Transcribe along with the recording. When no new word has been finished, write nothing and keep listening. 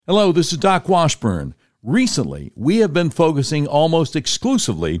Hello, this is Doc Washburn. Recently, we have been focusing almost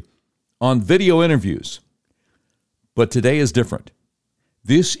exclusively on video interviews. But today is different.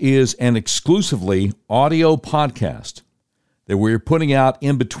 This is an exclusively audio podcast that we're putting out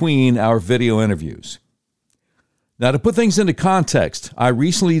in between our video interviews. Now, to put things into context, I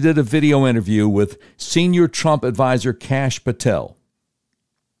recently did a video interview with senior Trump advisor Kash Patel.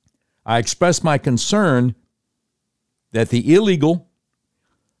 I expressed my concern that the illegal,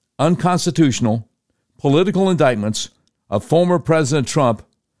 unconstitutional, political indictments of former President Trump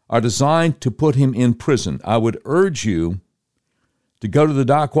are designed to put him in prison. I would urge you to go to the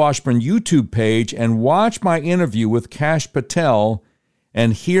Doc Washburn YouTube page and watch my interview with Kash Patel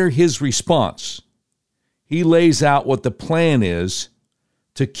and hear his response. He lays out what the plan is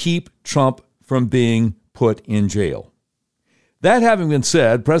to keep Trump from being put in jail. That having been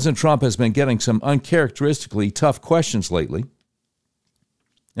said, President Trump has been getting some uncharacteristically tough questions lately.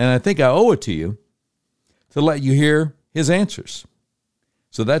 And I think I owe it to you to let you hear his answers.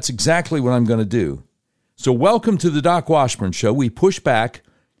 So that's exactly what I'm going to do. So welcome to the Doc Washburn Show. We push back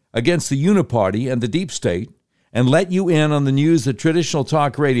against the Uniparty and the deep state and let you in on the news that traditional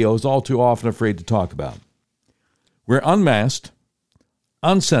talk radio is all too often afraid to talk about. We're unmasked,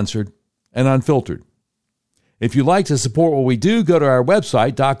 uncensored, and unfiltered. If you'd like to support what we do, go to our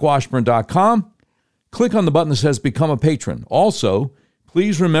website, docwashburn.com. Click on the button that says Become a Patron. Also,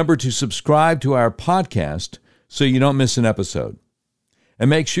 please remember to subscribe to our podcast so you don't miss an episode. And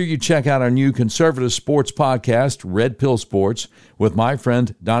make sure you check out our new conservative sports podcast, Red Pill Sports, with my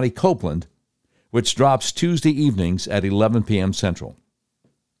friend Donnie Copeland, which drops Tuesday evenings at 11 p.m. Central.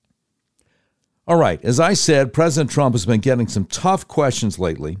 All right, as I said, President Trump has been getting some tough questions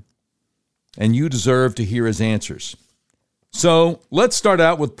lately, and you deserve to hear his answers. So let's start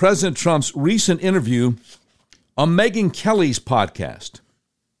out with President Trump's recent interview on Megyn Kelly's podcast.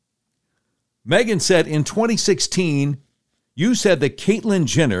 Megyn said in 2016, you said that Caitlyn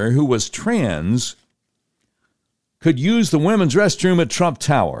Jenner, who was trans, could use the women's restroom at Trump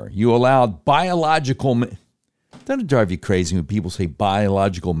Tower. You allowed biological men. Doesn't it drive you crazy when people say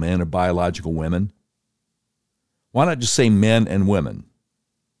biological men or biological women? Why not just say men and women?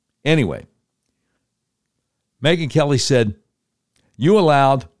 Anyway, Megyn Kelly said, you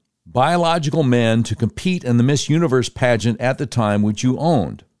allowed biological men to compete in the Miss Universe pageant at the time, which you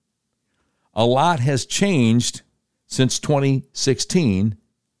owned. A lot has changed since 2016.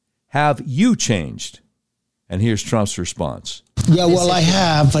 Have you changed? And here's Trump's response. Yeah, well, I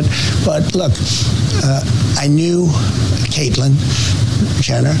have, but look, I knew Caitlyn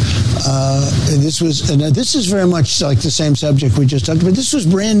Jenner. This is very much like the same subject we just talked about. This was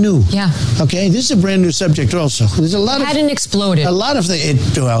brand new. Yeah. Okay, this is a brand new subject also. There's a lot it hadn't exploded. A lot of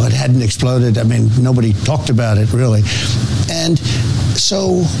it hadn't exploded. I mean, nobody talked about it really, and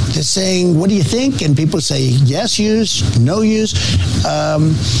so they're saying, what do you think? And people say, yes use, no use.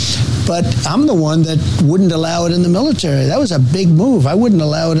 But I'm the one that wouldn't allow it in the military. That was a big move. I wouldn't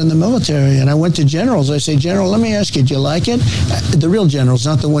allow it in the military. And I went to generals. I say, General, let me ask you, do you like it? The real generals,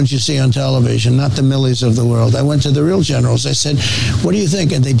 not the ones you see on television, not the Millies of the world. I went to the real generals. I said, what do you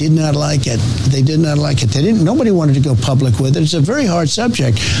think? And they did not like it. They did not like it. Nobody wanted to go public with it. It's a very hard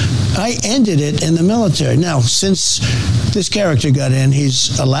subject. I ended it in the military. Now, since this character got in,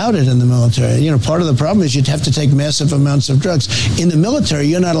 he's allowed it in the military. You know, part of the problem is you'd have to take massive amounts of drugs. In the military,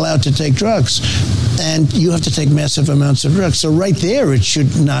 you're not allowed to take drugs, and you have to take massive amounts of drugs. So right there, it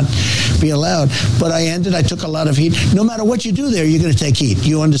should not be allowed. But I took a lot of heat. No matter what you do there, you're going to take heat.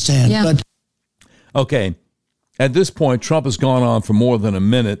 You understand? Yeah. But okay, at this point, Trump has gone on for more than a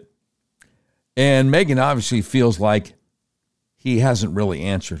minute, and Megyn obviously feels like he hasn't really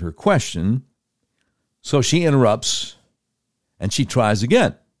answered her question, so she interrupts, and she tries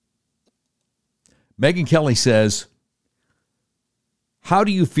again. Megyn Kelly says, how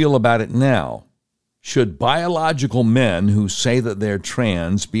do you feel about it now? Should biological men who say that they're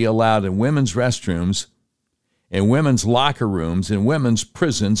trans be allowed in women's restrooms, in women's locker rooms, in women's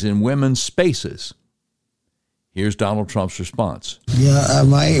prisons, in women's spaces? Here's Donald Trump's response. Yeah,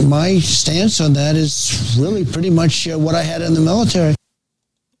 my stance on that is really pretty much what I had in the military.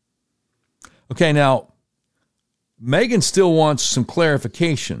 Okay, now, Megyn still wants some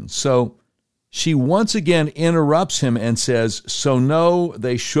clarification. So she once again interrupts him and says, so no,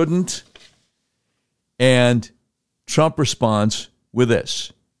 they shouldn't. And Trump responds with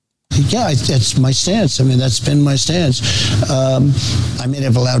this. Yeah, that's my stance. I mean, that's been my stance. I may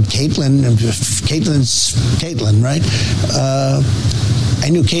have allowed Caitlyn, right? I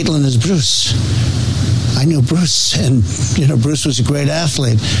knew Caitlyn as Bruce. I knew Bruce, and, Bruce was a great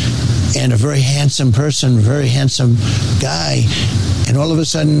athlete and a very handsome person, very handsome guy. And all of a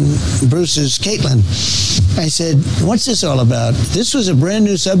sudden, Bruce is Caitlin. I said, what's this all about? This was a brand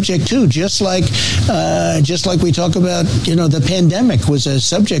new subject too, just like we talk about, the pandemic was a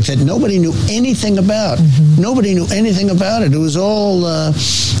subject that nobody knew anything about. Mm-hmm. Nobody knew anything about it. It was all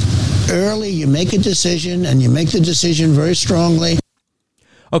early. You make a decision, and you make the decision very strongly.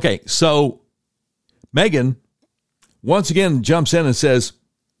 Okay, so Megyn once again jumps in and says,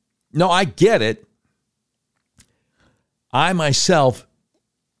 no, I get it. I myself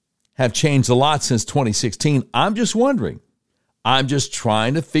have changed a lot since 2016. I'm just wondering. I'm just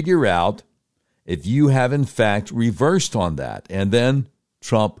trying to figure out if you have, in fact, reversed on that. And then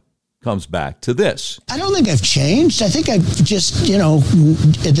Trump comes back to this. I don't think I've changed. I think I've just,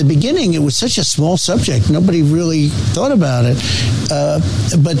 at the beginning, it was such a small subject. Nobody really thought about it.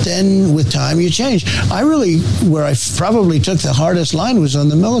 But then with time, you change. Where I probably took the hardest line was on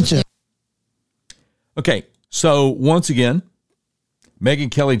the military. Okay, so once again,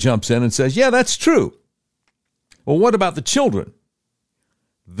 Megyn Kelly jumps in and says, yeah, that's true. Well, what about the children?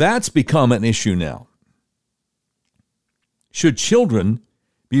 That's become an issue now. Should children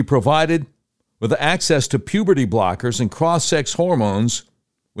be provided with access to puberty blockers and cross-sex hormones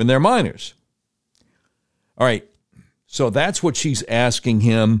when they're minors? All right, so that's what she's asking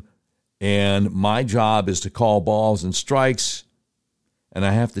him, and my job is to call balls and strikes. And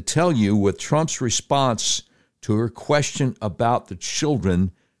I have to tell you, with Trump's response to her question about the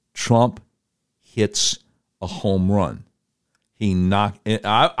children, Trump hits a home run.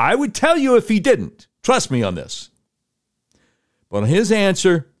 I would tell you if he didn't. Trust me on this. But his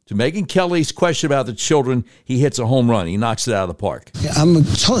answer to Megyn Kelly's question about the children, he hits a home run. He knocks it out of the park. I'm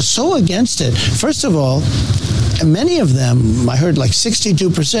so against it. First of all, many of them, I heard like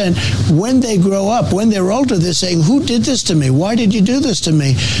 62%, when they grow up, when they're older, they're saying, who did this to me? Why did you do this to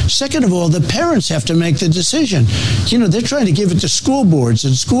me? Second of all, the parents have to make the decision. They're trying to give it to school boards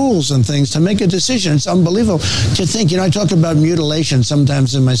and schools and things to make a decision. It's unbelievable to think, I talk about mutilation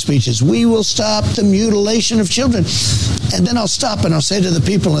sometimes in my speeches. We will stop the mutilation of children. And then I'll stop and I'll say to the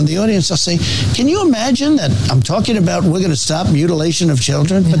people in the audience, I'll say, can you imagine that I'm talking about we're going to stop mutilation of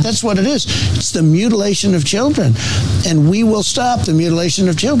children? Yeah. But that's what it is. It's the mutilation of children. And we will stop the mutilation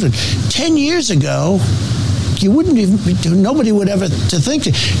of children. 10 years ago, nobody would ever think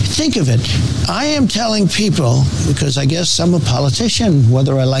of it. I am telling people, because I guess I'm a politician,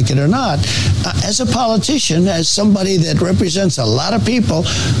 whether I like it or not, as a politician, as somebody that represents a lot of people,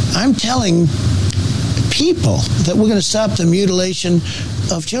 I'm telling people that we're going to stop the mutilation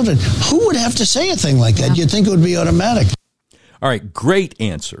of children. Who would have to say a thing like that? Yeah. You'd think it would be automatic. All right, great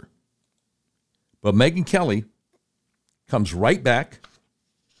answer. But Megyn Kelly comes right back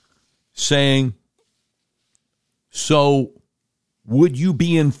saying, so would you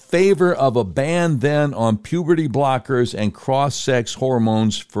be in favor of a ban then on puberty blockers and cross-sex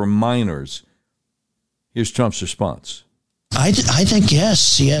hormones for minors? Here's Trump's response. I think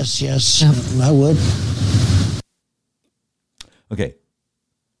yes. Yeah. I would. Okay.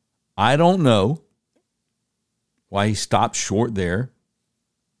 I don't know why he stopped short there,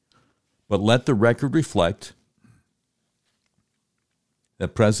 but let the record reflect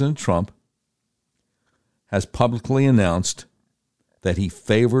that President Trump has publicly announced that he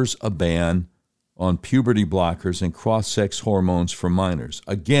favors a ban on puberty blockers and cross-sex hormones for minors.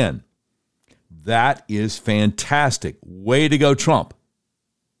 Again, that is fantastic. Way to go, Trump.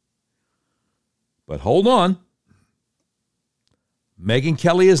 But hold on. Megyn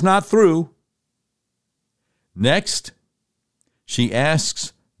Kelly is not through. Next, she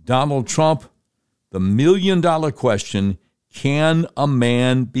asks Donald Trump the million-dollar question, can a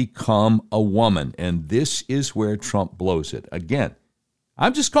man become a woman? And this is where Trump blows it. Again,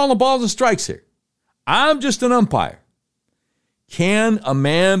 I'm just calling balls and strikes here. I'm just an umpire. Can a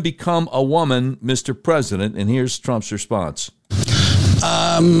man become a woman, Mr. President? And here's Trump's response.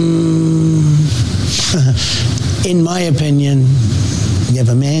 In my opinion, you have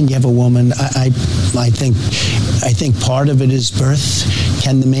a man, you have a woman. I think part of it is birth.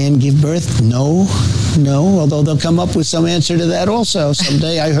 Can the man give birth? No. Although they'll come up with some answer to that also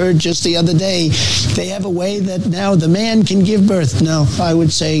someday. I heard just the other day they have a way that now the man can give birth. No, I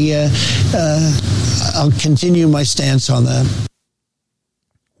would say I'll continue my stance on that.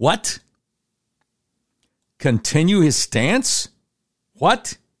 What? Continue his stance?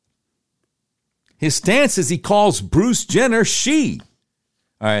 What? His stance is he calls Bruce Jenner she.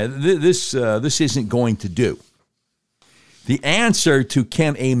 All right, this isn't going to do. The answer to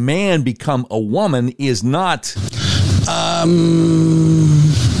can a man become a woman is not.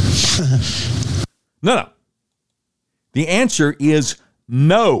 No. The answer is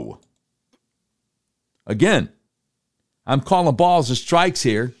no. Again, I'm calling balls and strikes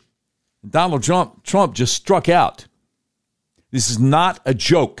here. Donald Trump just struck out. This is not a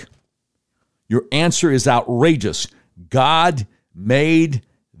joke. Your answer is outrageous. God made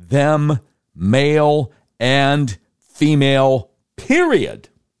them male and female, period.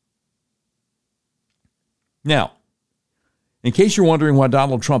 Now, in case you're wondering why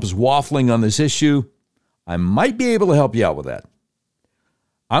Donald Trump is waffling on this issue, I might be able to help you out with that.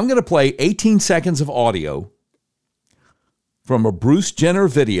 I'm going to play 18 seconds of audio from a Bruce Jenner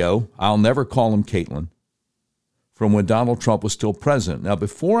video. I'll never call him Caitlyn. From when Donald Trump was still president. Now,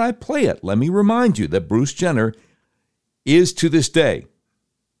 before I play it, let me remind you that Bruce Jenner is to this day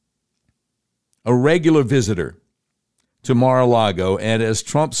a regular visitor to Mar-a-Lago, and as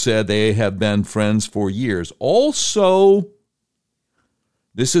Trump said, they have been friends for years. Also,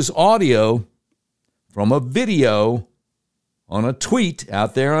 this is audio from a video on a tweet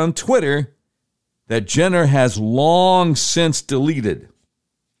out there on Twitter that Jenner has long since deleted.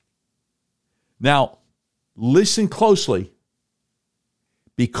 Now, listen closely,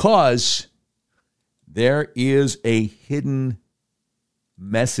 because there is a hidden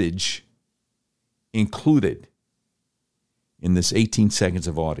message included in this 18 seconds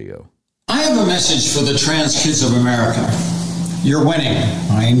of audio. I have a message for the trans kids of America. You're winning.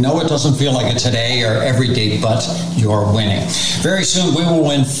 I know it doesn't feel like it today or every day, but you're winning. Very soon we will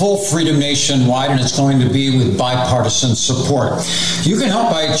win full freedom nationwide, and it's going to be with bipartisan support. You can help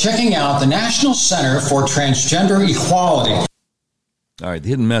by checking out the National Center for Transgender Equality. All right, the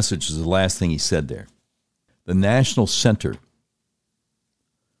hidden message is the last thing he said there. The National Center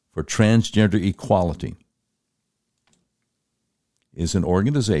for Transgender Equality is an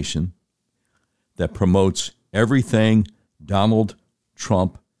organization that promotes everything Donald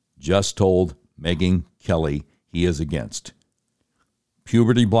Trump just told Megyn Kelly he is against.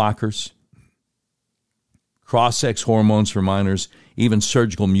 Puberty blockers, cross-sex hormones for minors, even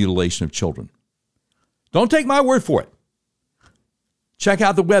surgical mutilation of children. Don't take my word for it. Check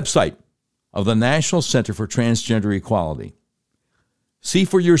out the website of the National Center for Transgender Equality. See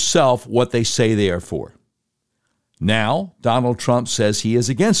for yourself what they say they are for. Now, Donald Trump says he is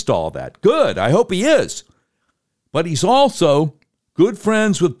against all that. Good, I hope he is. But he's also good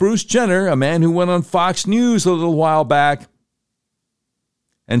friends with Bruce Jenner, a man who went on Fox News a little while back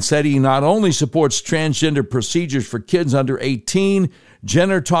and said he not only supports transgender procedures for kids under 18,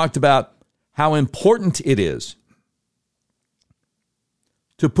 Jenner talked about how important it is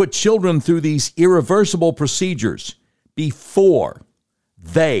to put children through these irreversible procedures before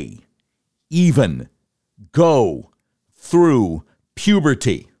they even go through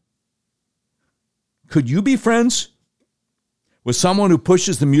puberty. Could you be friends with someone who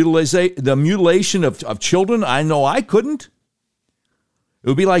pushes the mutilation of children? I know I couldn't. It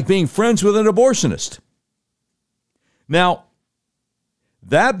would be like being friends with an abortionist. Now,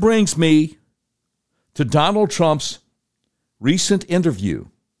 that brings me to Donald Trump's recent interview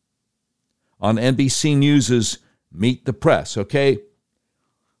on NBC News' Meet the Press, okay?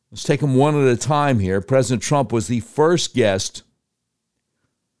 Let's take them one at a time here. President Trump was the first guest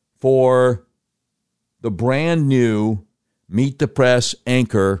for the brand new Meet the Press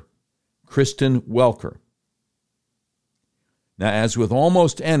anchor, Kristen Welker. Now, as with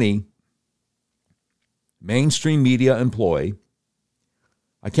almost any mainstream media employee,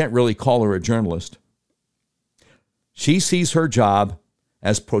 I can't really call her a journalist. She sees her job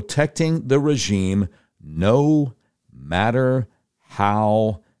as protecting the regime no matter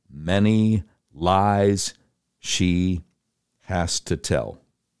how many lies she has to tell.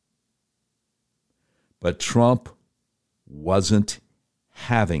 But Trump wasn't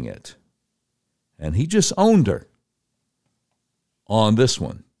having it. And he just owned her on this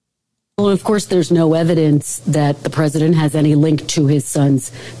one. Well, of course, there's no evidence that the president has any link to his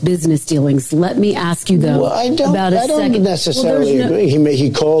son's business dealings. Let me ask you, though, I don't necessarily agree.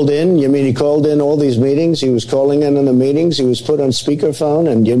 He called in. He called in all these meetings. He was calling in on the meetings. He was put on speakerphone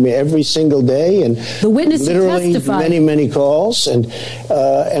and every single day. And the witness literally testified. many calls. And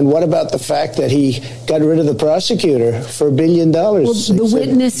what about the fact that he got rid of the prosecutor for $1 billion? Well, the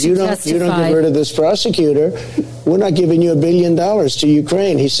witness testified. You don't get rid of this prosecutor. We're not giving you $1 billion to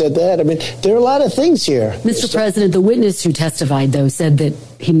Ukraine. He said that. I mean, there are a lot of things here. Mr. President, the witness who testified, though, said that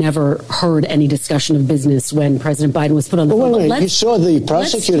he never heard any discussion of business when President Biden was put on the phone. Wait, you saw the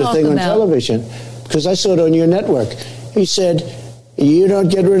prosecutor thing on television, because I saw it on your network. He said, you don't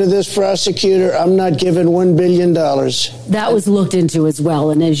get rid of this prosecutor, I'm not giving $1 billion. That was looked into as well,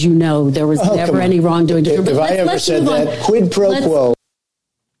 and as you know, there was never any wrongdoing. If I ever said that, quid pro quo.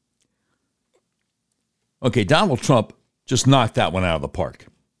 Okay, Donald Trump just knocked that one out of the park.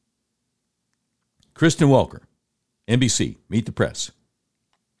 Kristen Welker, NBC, Meet the Press,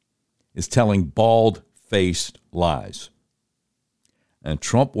 is telling bald-faced lies. And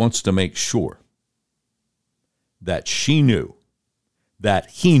Trump wants to make sure that she knew, that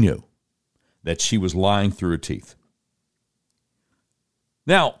he knew, that she was lying through her teeth.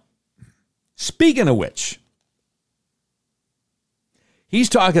 Now, speaking of which, he's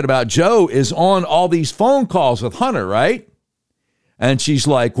talking about Joe is on all these phone calls with Hunter, right? And she's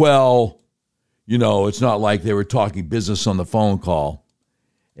like, well, you know, it's not like they were talking business on the phone call,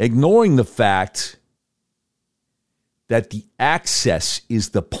 ignoring the fact that the access is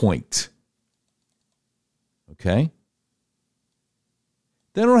the point. Okay?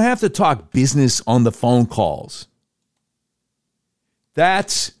 They don't have to talk business on the phone calls.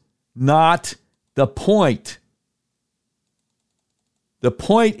 That's not the point. The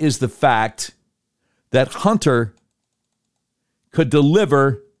point is the fact that Hunter could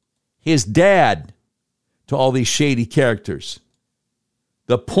deliver his dad to all these shady characters.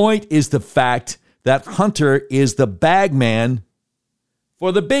 The point is the fact that Hunter is the bagman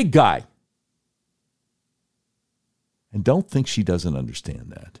for the big guy. And don't think she doesn't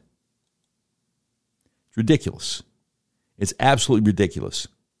understand that. It's ridiculous. It's absolutely ridiculous.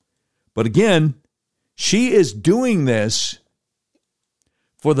 But again, she is doing this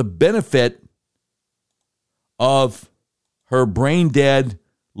for the benefit of her brain-dead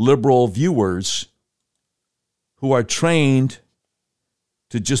liberal viewers who are trained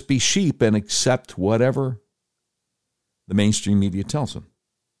to just be sheep and accept whatever the mainstream media tells them.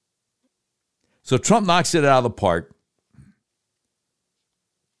 So Trump knocks it out of the park,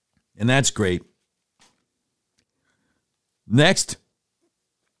 and that's great. Next,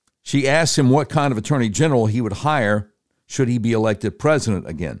 she asks him what kind of attorney general he would hire should he be elected president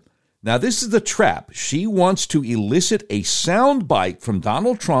again. Now, this is the trap. She wants to elicit a soundbite from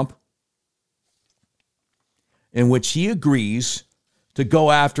Donald Trump in which he agrees to go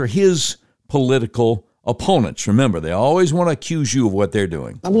after his political opponents. Remember, they always want to accuse you of what they're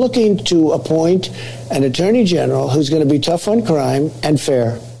doing. I'm looking to appoint an attorney general who's going to be tough on crime and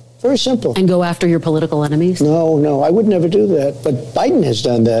fair. Very simple. And go after your political enemies? No, I would never do that. But Biden has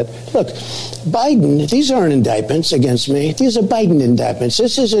done that. Look, Biden, these aren't indictments against me. These are Biden indictments.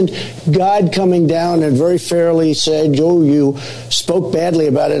 This isn't God coming down and very fairly said, oh, you spoke badly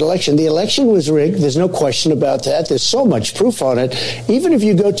about an election. The election was rigged. There's no question about that. There's so much proof on it. Even if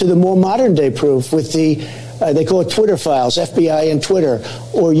you go to the more modern day proof with the they call it Twitter files, FBI and Twitter.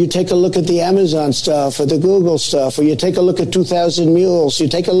 Or you take a look at the Amazon stuff or the Google stuff, or you take a look at 2,000 Mules. You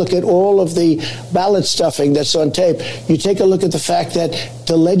take a look at all of the ballot stuffing that's on tape. You take a look at the fact that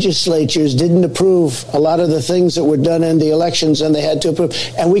the legislatures didn't approve a lot of the things that were done in the elections, and they had to approve.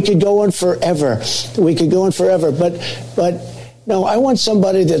 And we could go on forever. But no, I want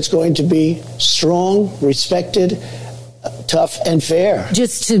somebody that's going to be strong, respected, tough and fair.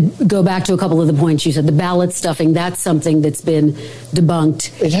 Just to go back to a couple of the points you said, the ballot stuffing, that's something that's been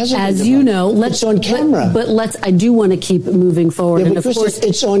debunked. It hasn't been debunked. As you know, it's on camera. But I do want to keep moving forward. Yeah, and of course,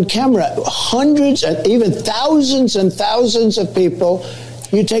 it's on camera. Hundreds and even thousands and thousands of people.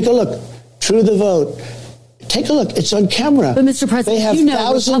 You take a look. True the Vote. Take a look. It's on camera. But, Mr. President, they have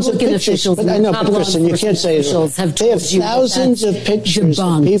thousands of pictures. Officials but I know, but Kristen, you can't say it. They have thousands of pictures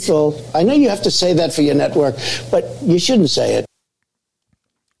of people. I know you have to say that for your network, but you shouldn't say it.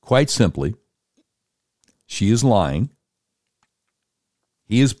 Quite simply, she is lying.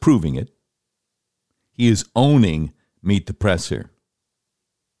 He is proving it. He is owning Meet the Press here.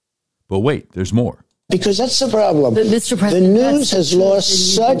 But wait, there's more. Because that's the problem. But Mr. President, the news has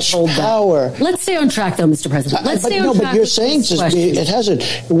lost such power. Let's stay on track, though, Mr. President. Let's stay on track. But you're saying it hasn't.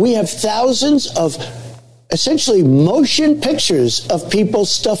 We have thousands of essentially motion pictures of people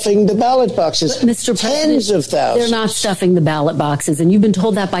stuffing the ballot boxes. But Mr. President, tens of thousands. They're not stuffing the ballot boxes, and you've been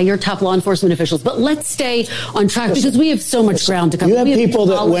told that by your top law enforcement officials. But let's stay on track because we have so much ground to cover. You have people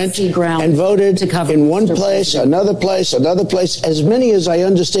that went and voted in one place, another place, another place. As many as I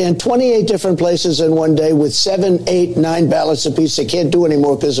understand, 28 different places in one day with 7, 8, 9 ballots apiece. They can't do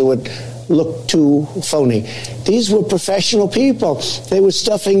anymore because it would look too phony. These were professional people. They were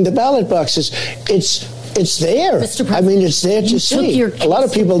stuffing the ballot boxes. It's there. Mr. President, I mean, it's there to see. A lot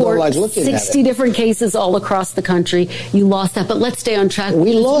of people don't like looking at it. 60 different cases all across the country. You lost that, but let's stay on track.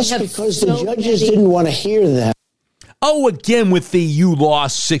 We lost because the judges didn't want to hear that. Oh, again with the you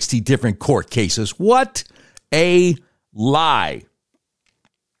lost 60 different court cases. What a lie.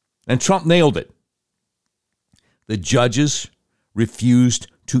 And Trump nailed it. The judges refused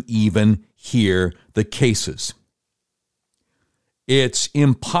to even hear the cases. It's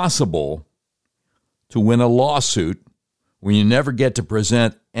impossible to win a lawsuit when you never get to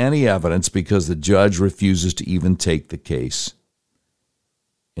present any evidence because the judge refuses to even take the case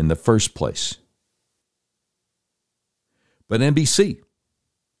in the first place. But NBC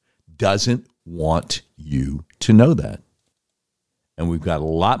doesn't want you to know that. And we've got a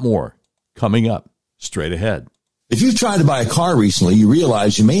lot more coming up straight ahead. If you've tried to buy a car recently, you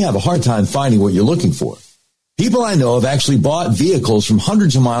realize you may have a hard time finding what you're looking for. People I know have actually bought vehicles from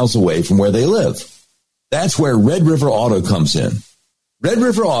hundreds of miles away from where they live. That's where Red River Auto comes in. Red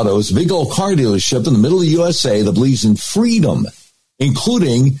River Auto is a big old car dealership in the middle of the USA that believes in freedom,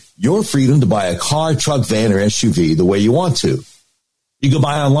 including your freedom to buy a car, truck, van, or SUV the way you want to. You can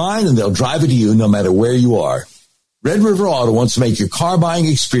buy online and they'll drive it to you no matter where you are. Red River Auto wants to make your car buying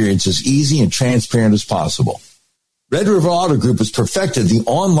experience as easy and transparent as possible. Red River Auto Group has perfected the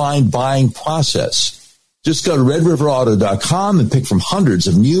online buying process. Just go to redriverauto.com and pick from hundreds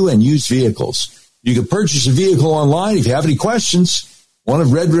of new and used vehicles. You can purchase a vehicle online. If you have any questions, one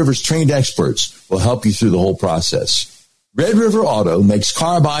of Red River's trained experts will help you through the whole process. Red River Auto makes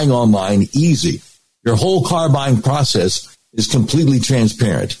car buying online easy. Your whole car buying process is completely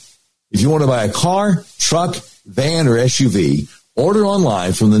transparent. If you want to buy a car, truck, van, or SUV, order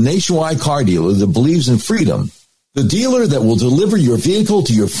online from the nationwide car dealer that believes in freedom. The dealer that will deliver your vehicle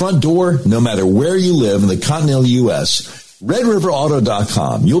to your front door no matter where you live in the continental U.S.,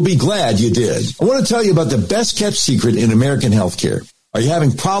 RedRiverAuto.com. You'll be glad you did. I want to tell you about the best kept secret in American healthcare. Are you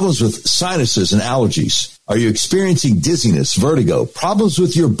having problems with sinuses and allergies? Are you experiencing dizziness, vertigo, problems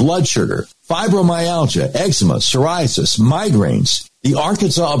with your blood sugar, fibromyalgia, eczema, psoriasis, migraines? The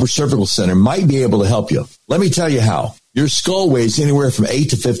Arkansas Upper Cervical Center might be able to help you. Let me tell you how. Your skull weighs anywhere from 8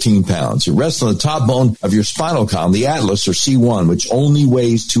 to 15 pounds. It rests on the top bone of your spinal column, the atlas or C1, which only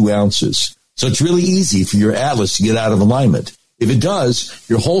weighs 2 ounces. So it's really easy for your atlas to get out of alignment. If it does,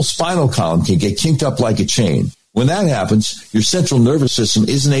 your whole spinal column can get kinked up like a chain. When that happens, your central nervous system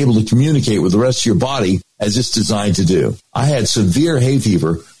isn't able to communicate with the rest of your body as it's designed to do. I had severe hay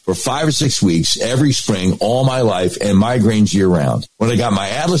fever for 5 or 6 weeks every spring all my life and migraines year round. When I got my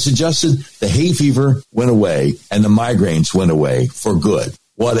atlas adjusted, the hay fever went away and the migraines went away for good.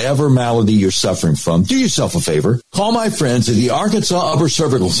 Whatever malady you're suffering from, do yourself a favor. Call my friends at the Arkansas Upper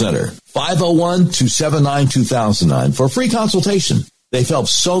Cervical Center, 501-279-2009 for a free consultation. They've helped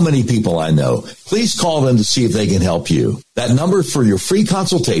so many people I know. Please call them to see if they can help you. That number for your free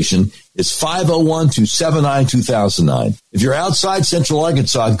consultation is 501-279-2009. If you're outside Central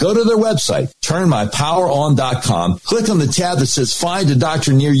Arkansas, go to their website, turnmypoweron.com. Click on the tab that says Find a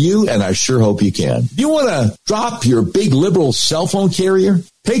Doctor Near You, and I sure hope you can. Do you want to drop your big liberal cell phone carrier?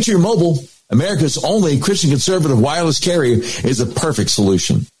 Patriot Mobile, America's only Christian conservative wireless carrier, is a perfect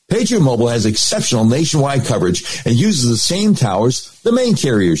solution. Patriot Mobile has exceptional nationwide coverage and uses the same towers the main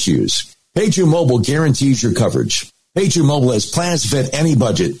carriers use. Patriot Mobile guarantees your coverage. Patriot Mobile has plans to fit any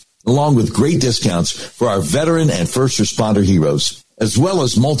budget, along with great discounts for our veteran and first responder heroes, as well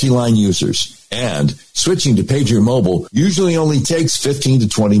as multi-line users. And switching to Patriot Mobile usually only takes 15 to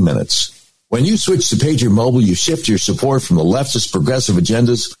 20 minutes. When you switch to Patriot Mobile, you shift your support from the leftist progressive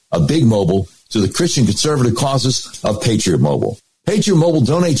agendas of Big Mobile to the Christian conservative causes of Patriot Mobile. Patriot Mobile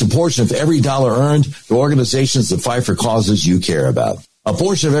donates a portion of every dollar earned to organizations that fight for causes you care about. A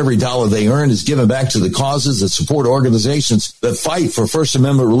portion of every dollar they earn is given back to the causes that support organizations that fight for First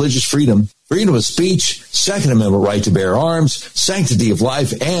Amendment religious freedom, freedom of speech, Second Amendment right to bear arms, sanctity of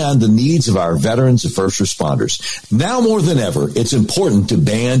life, and the needs of our veterans and first responders. Now more than ever, it's important to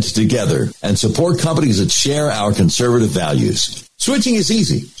band together and support companies that share our conservative values. Switching is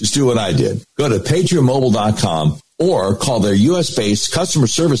easy. Just do what I did. Go to patriotmobile.com or call their U.S.-based customer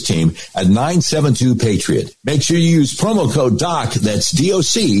service team at 972-PATRIOT. Make sure you use promo code DOC, that's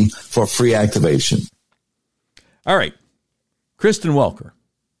D-O-C, for free activation. All right. Kristen Welker,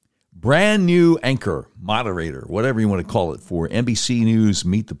 brand new anchor, moderator, whatever you want to call it, for NBC News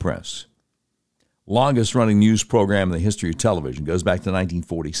Meet the Press. Longest-running news program in the history of television. Goes back to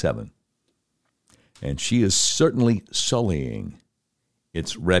 1947. And she is certainly sullying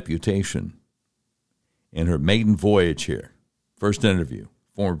its reputation in her maiden voyage here. First interview,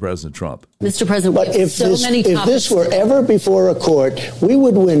 former President Trump. Mr. President, but if this were ever before a court, we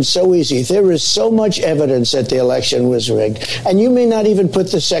would win so easy. There is so much evidence that the election was rigged. And you may not even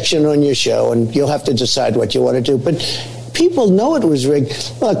put the section on your show, and you'll have to decide what you want to do. But people know it was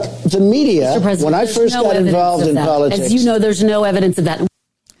rigged. Look, the media, when I first got involved in politics... As you know, there's no evidence of that.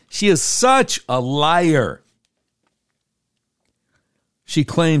 She is such a liar. She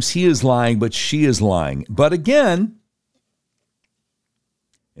claims he is lying, but she is lying. But again,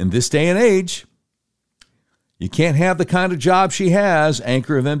 in this day and age, You can't have the kind of job she has,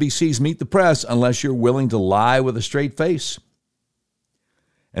 anchor of NBC's Meet the Press, unless you're willing to lie with a straight face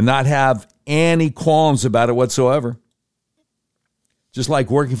and not have any qualms about it whatsoever. Just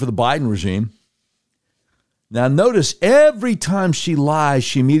like working for the Biden regime. Now notice every time she lies,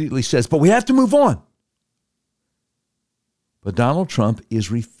 she immediately says, but we have to move on. But Donald Trump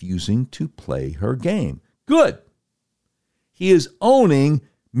is refusing to play her game. Good. He is owning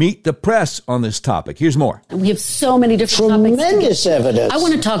Meet the Press on this topic. Here's more. We have so many different tremendous evidence. I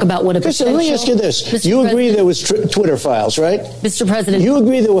want to talk about what a Listen, let me ask you this. Mr. You agree President, there was Twitter files, right? Mr. President. You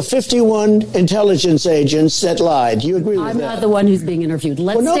agree there were 51 intelligence agents that lied. You agree with that? I'm not the one who's being interviewed.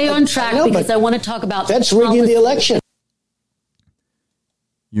 Let's stay on track because I want to talk about... That's rigging the election.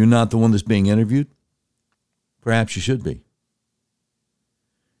 You're not the one that's being interviewed? Perhaps you should be.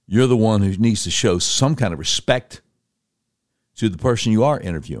 You're the one who needs to show some kind of respect to the person you are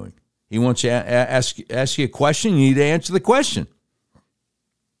interviewing. He wants you to ask you a question. You need to answer the question.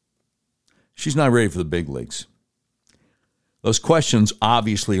 She's not ready for the big leagues. Those questions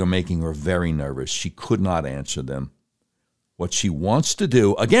obviously are making her very nervous. She could not answer them. What she wants to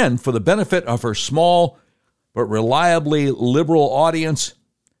do, again, for the benefit of her small but reliably liberal audience,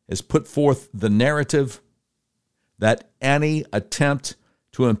 is put forth the narrative that any attempt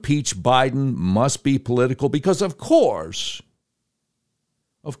to impeach Biden must be political because, of course,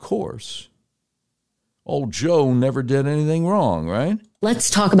 old Joe never did anything wrong, right? Let's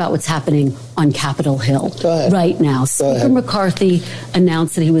talk about what's happening on Capitol Hill right now. Speaker McCarthy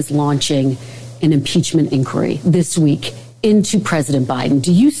announced that he was launching an impeachment inquiry this week into President Biden.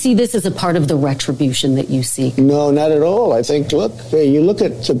 Do you see this as a part of the retribution that you seek? No, not at all. I think, look, you look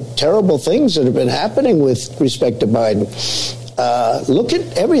at the terrible things that have been happening with respect to Biden. Look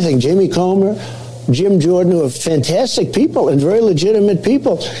at everything. Jamie Comer, Jim Jordan, who are fantastic people and very legitimate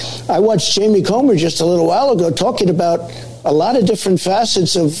people. I watched Jamie Comer just a little while ago talking about a lot of different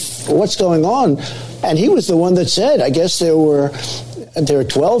facets of what's going on. And he was the one that said, I guess there are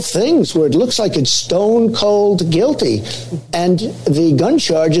 12 things where it looks like it's stone cold guilty. And the gun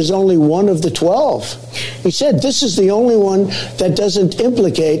charge is only one of the 12. He said this is the only one that doesn't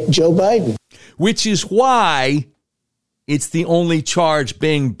implicate Joe Biden. Which is why it's the only charge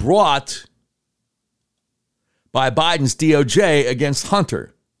being brought by Biden's DOJ against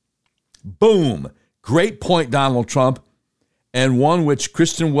Hunter. Boom. Great point, Donald Trump, and one which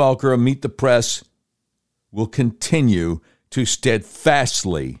Kristen Welker of Meet the Press will continue to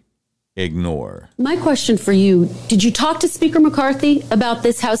steadfastly ignore. My question for you, did you talk to Speaker McCarthy about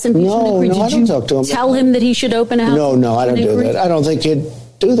this House impeachment inquiry? No, I don't talk to him. Tell him that he should open a House impeachment No, I don't do that. I don't think he'd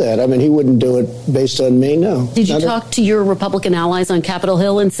do that. I mean, he wouldn't do it based on me, no. Did you talk to your Republican allies on Capitol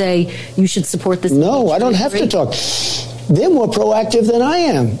Hill and say you should support this? No, I don't have to talk. They're more proactive than I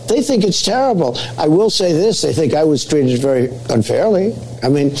am. They think it's terrible. I will say this. They think I was treated very unfairly. I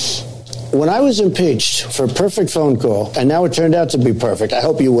mean, when I was impeached for a perfect phone call, and now it turned out to be perfect, I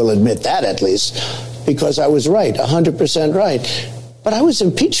hope you will admit that at least, because I was right, 100% right. But I was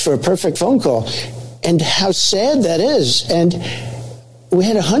impeached for a perfect phone call. And how sad that is. And we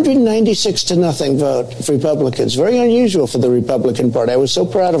had 196-0 vote for Republicans. Very unusual for the Republican Party. I was so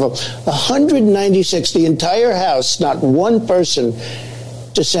proud of them. 196, the entire House, not one person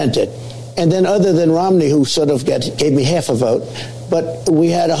dissented. And then other than Romney, who sort of gave me half a vote, but we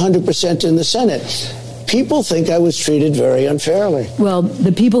had 100% in the Senate. People think I was treated very unfairly. Well,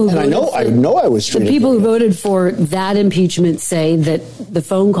 the people who I know I was treated. The people who voted for that impeachment say that the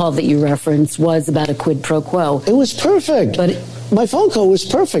phone call that you referenced was about a quid pro quo. It was perfect. But my phone call was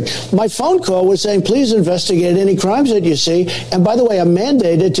perfect. My phone call was saying, please investigate any crimes that you see. And by the way, I'm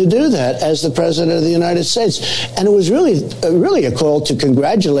mandated to do that as the president of the United States. And it was really a call to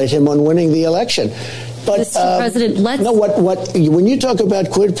congratulate him on winning the election. But, Mr. President, when you talk about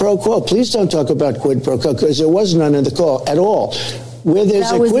quid pro quo, please don't talk about quid pro quo, because there was none in the call at all. Where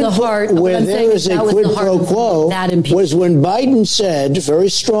there's a quid pro quo was when Biden said very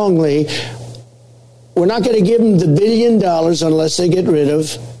strongly, we're not going to give them the $1 billion unless they get rid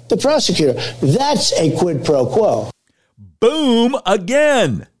of the prosecutor. That's a quid pro quo. Boom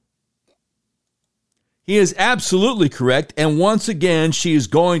again. He is absolutely correct. And once again, she is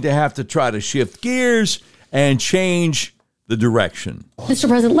going to have to try to shift gears and change the direction. Mr.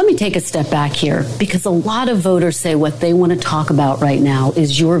 President, let me take a step back here, because a lot of voters say what they want to talk about right now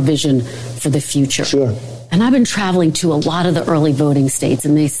is your vision for the future. Sure. And I've been traveling to a lot of the early voting states,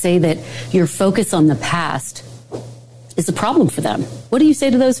 and they say that your focus on the past is a problem for them. What do you say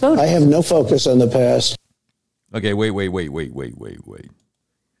to those voters? I have no focus on the past. Okay, wait. What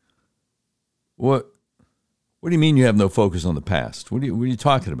do you mean you have no focus on the past? What are you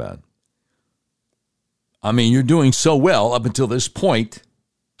talking about? I mean, you're doing so well up until this point.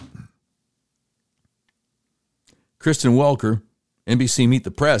 Kristen Welker, NBC Meet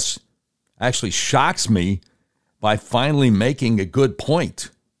the Press, actually shocks me by finally making a good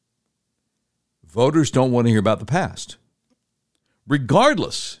point. Voters don't want to hear about the past,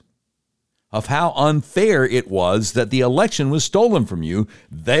 regardless of how unfair it was that the election was stolen from you.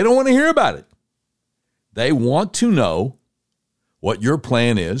 They don't want to hear about it. They want to know what your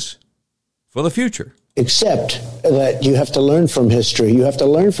plan is for the future. Except that you have to learn from history. You have to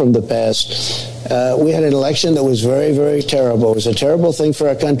learn from the past. We had an election that was very, very terrible. It was a terrible thing for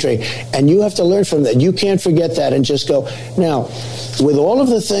our country. And you have to learn from that. You can't forget that and just go. Now, with all of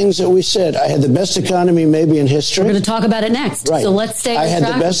the things that we said, I had the best economy maybe in history. We're going to talk about it next. Right. So let's stay on I had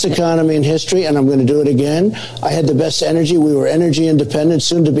track. the best economy in history, and I'm going to do it again. I had the best energy. We were energy independent,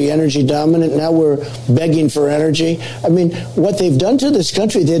 soon to be energy dominant. Now we're begging for energy. I mean, what they've done to this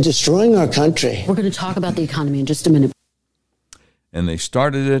country, they're destroying our country. We're going to talk about the economy in just a minute. And they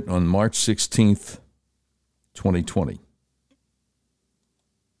started it on March 16th, 2020.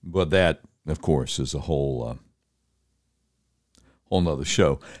 But that, of course, is a whole nother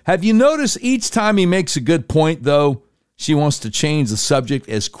show. Have you noticed each time he makes a good point, though, she wants to change the subject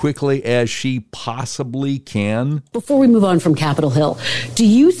as quickly as she possibly can? Before we move on from Capitol Hill, do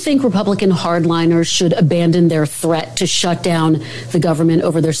you think Republican hardliners should abandon their threat to shut down the government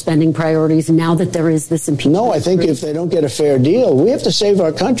over their spending priorities now that there is this impeachment? No, I think if they don't get a fair deal, we have to save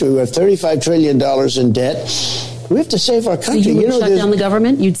our country. We have $35 trillion in debt. We have to save our country. So you would shut down the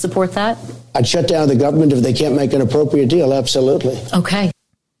government? You'd support that? I'd shut down the government if they can't make an appropriate deal. Absolutely. Okay.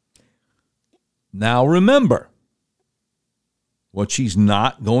 Now remember, what she's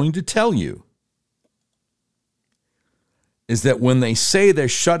not going to tell you is that when they say they're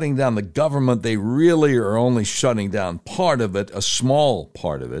shutting down the government, they really are only shutting down part of it, a small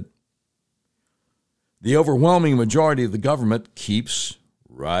part of it. The overwhelming majority of the government keeps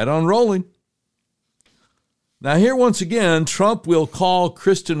right on rolling. Now, here once again, Trump will call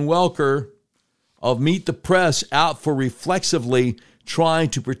Kristen Welker of Meet the Press out for reflexively trying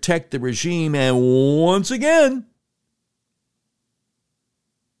to protect the regime. And once again,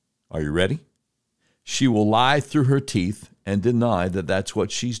 are you ready? She will lie through her teeth and deny that that's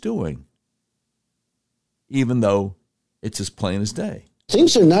what she's doing, even though it's as plain as day.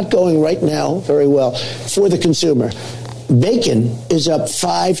 Things are not going right now very well for the consumer. Bacon is up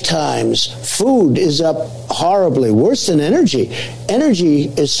 5 times. Food is up horribly, worse than energy. Energy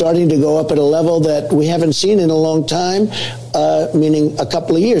is starting to go up at a level that we haven't seen in a long time, meaning a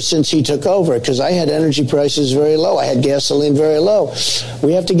couple of years since he took over, because I had energy prices very low. I had gasoline very low.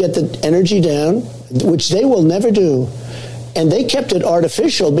 We have to get the energy down, which they will never do. And they kept it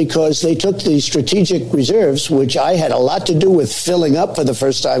artificial because they took the strategic reserves, which I had a lot to do with filling up for the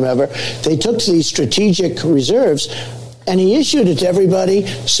first time ever. They took these strategic reserves and he issued it to everybody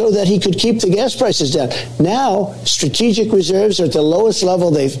so that he could keep the gas prices down. Now, strategic reserves are at the lowest level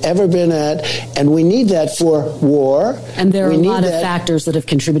they've ever been at, and we need that for war. And there are a lot of factors that have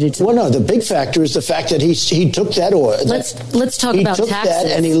contributed to that. Well, no, the big factor is the fact that he took that oil. Let's talk about taxes. He took that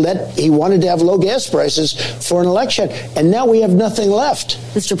and he wanted to have low gas prices for an election, and now we have nothing left.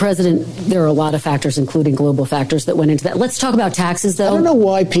 Mr. President, there are a lot of factors, including global factors, that went into that. Let's talk about taxes, though. I don't know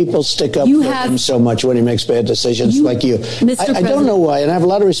why people stick up for him so much when he makes bad decisions like you. I don't know why, and I have a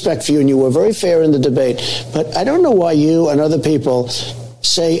lot of respect for you, and you were very fair in the debate, but I don't know why you and other people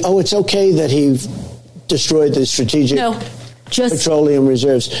say, oh, it's okay that he destroyed the strategic petroleum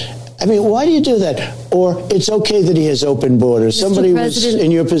reserves. I mean, why do you do that? Or it's okay that he has open borders. Somebody was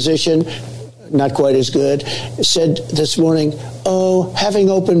in your position, not quite as good, said this morning, oh, having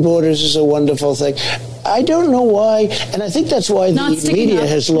open borders is a wonderful thing. I don't know why, and I think that's why the media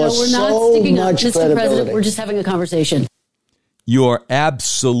has lost so much credibility. Mr. President, we're just having a conversation. You are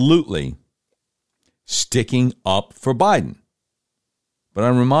absolutely sticking up for Biden. But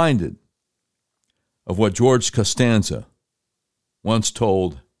I'm reminded of what George Costanza once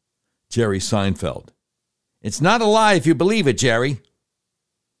told Jerry Seinfeld. It's not a lie if you believe it, Jerry.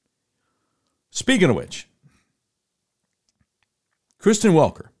 Speaking of which, Kristen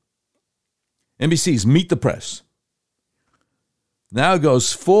Welker, NBC's Meet the Press, now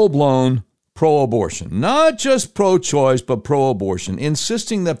goes full-blown pro-abortion. Not just pro-choice, but pro-abortion,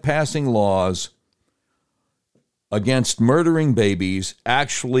 insisting that passing laws against murdering babies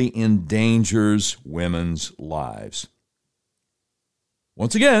actually endangers women's lives.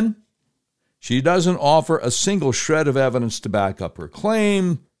 Once again, she doesn't offer a single shred of evidence to back up her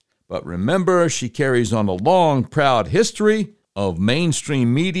claim, but remember, she carries on a long, proud history of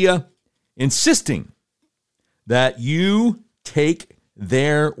mainstream media insisting that you take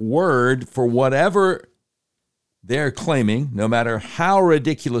their word for whatever they're claiming, no matter how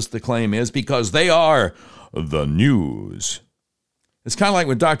ridiculous the claim is, because they are the news. It's kind of like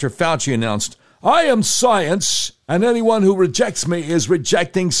when Dr. Fauci announced, I am science, and anyone who rejects me is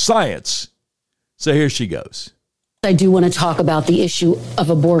rejecting science. So here she goes. I do want to talk about the issue of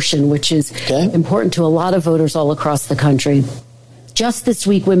abortion, which is important to a lot of voters all across the country. Just this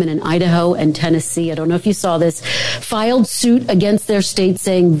week, women in Idaho and Tennessee, I don't know if you saw this, filed suit against their state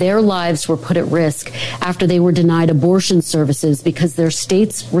saying their lives were put at risk after they were denied abortion services because their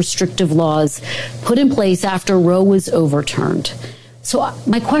state's restrictive laws put in place after Roe was overturned. So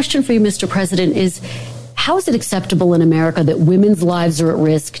my question for you, Mr. President, is how is it acceptable in America that women's lives are at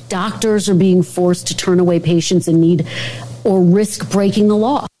risk, doctors are being forced to turn away patients in need, or risk breaking the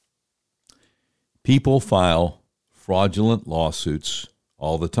law? People file fraudulent lawsuits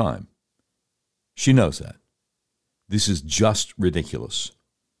all the time. She knows that. This is just ridiculous.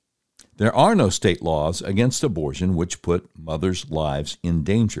 There are no state laws against abortion which put mothers' lives in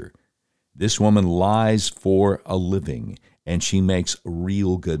danger. This woman lies for a living, and she makes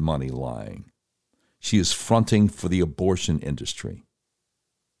real good money lying. She is fronting for the abortion industry.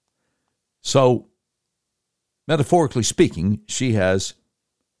 So, metaphorically speaking, she has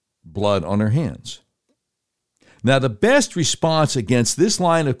blood on her hands. Now, the best response against this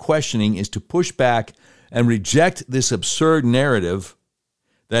line of questioning is to push back and reject this absurd narrative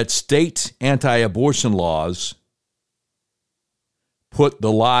that state anti-abortion laws put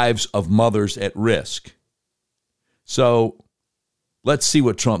the lives of mothers at risk. So, let's see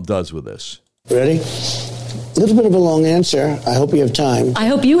what Trump does with this. Ready? A little bit of a long answer. I hope you have time. I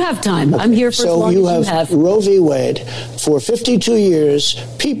hope you have time. I'm here for as long as you have. So you have Roe v. Wade. For 52 years,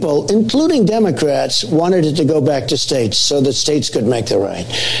 people, including Democrats, wanted it to go back to states so that states could make the right.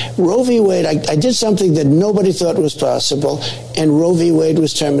 Roe v. Wade, I did something that nobody thought was possible, and Roe v. Wade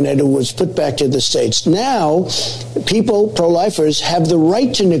was terminated, was put back to the states. Now, people, pro-lifers, have the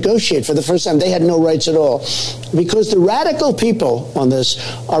right to negotiate for the first time. They had no rights at all. Because the radical people on this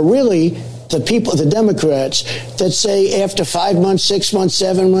are really the people, the Democrats, that say after 5 months, 6 months,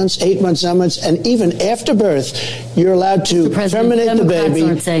 7 months, 8 months, 9 months, and even after birth, you're allowed to terminate the baby. Democrats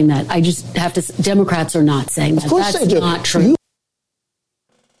aren't saying that. I just have to. Democrats are not saying that. Of course That's they do. Not true.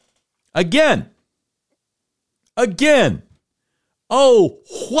 Again. Oh,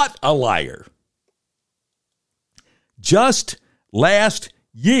 what a liar. Just last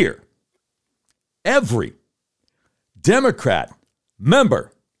year, every Democrat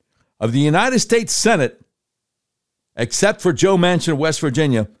member of the United States Senate, except for Joe Manchin of West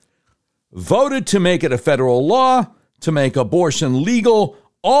Virginia, voted to make it a federal law to make abortion legal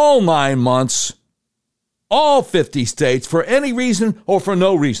all 9 months, all 50 states, for any reason or for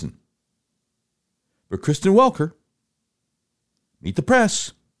no reason. But Kristen Welker, meet the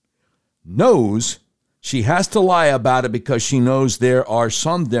press, knows she has to lie about it because she knows there are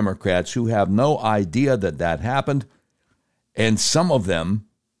some Democrats who have no idea that that happened, and some of them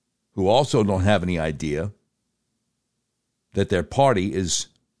who also don't have any idea that their party is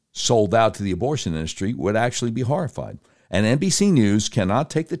sold out to the abortion industry would actually be horrified. And NBC News cannot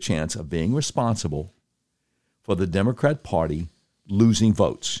take the chance of being responsible for the Democrat Party losing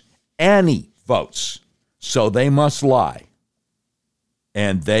votes, any votes. So they must lie.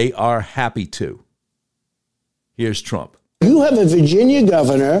 And they are happy to. Here's Trump. You have a Virginia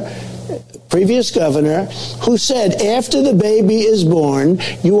governor, previous governor, who said after the baby is born,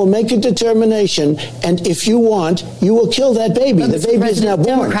 you will make a determination, and if you want, you will kill that baby. The baby is now born.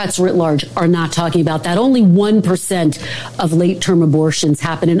 Democrats writ large are not talking about that. Only 1% of late-term abortions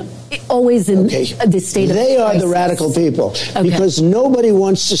happen always in the state of They are the radical people, because nobody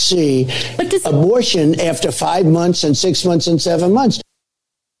wants to see abortion after 5 months and 6 months and 7 months.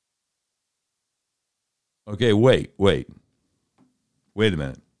 Okay, wait a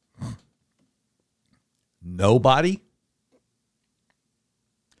minute. Nobody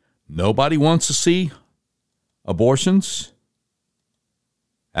wants to see abortions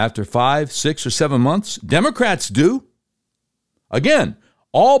after 5, 6, or 7 months? Democrats do. Again,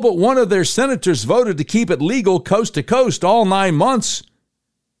 all but one of their senators voted to keep it legal coast to coast all 9 months.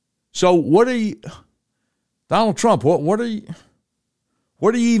 So what are you, Donald Trump, what are you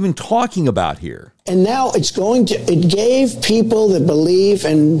even talking about here? And now it gave people that believe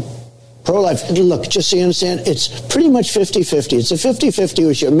in pro-life. Look, just so you understand, it's pretty much 50-50. It's a 50-50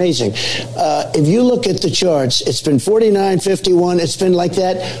 issue. Amazing. If you look at the charts, it's been 49-51. It's been like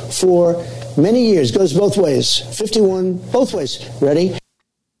that for many years. Goes both ways. 51, both ways. Ready?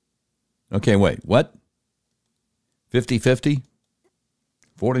 Okay, wait. What? 50-50?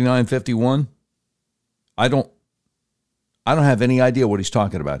 49-51? I don't have any idea what he's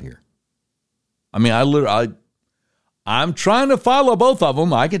talking about here. I mean, I'm trying to follow both of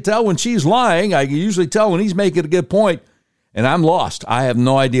them. I can tell when she's lying. I can usually tell when he's making a good point. And I'm lost. I have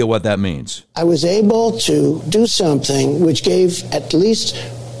no idea what that means. I was able to do something which gave at least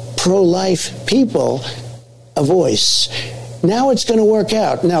pro-life people a voice. Now it's going to work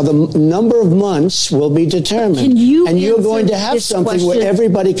out. Now the number of months will be determined. And you're going to have something where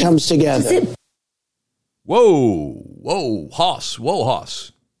everybody comes together. Whoa,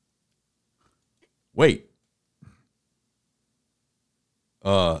 Hoss. Wait.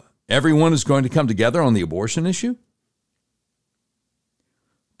 Everyone is going to come together on the abortion issue?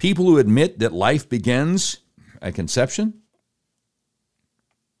 People who admit that life begins at conception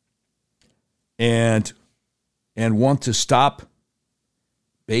and want to stop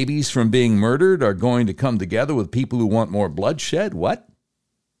babies from being murdered are going to come together with people who want more bloodshed? What?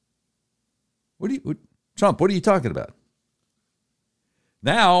 Trump, what are you talking about?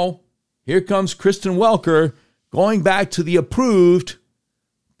 Now, here comes Kristen Welker going back to the approved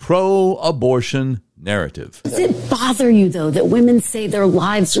pro-abortion narrative. Does it bother you, though, that women say their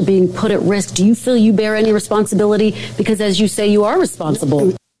lives are being put at risk? Do you feel you bear any responsibility? Because, as you say, you are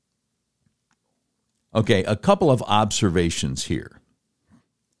responsible. Okay, a couple of observations here.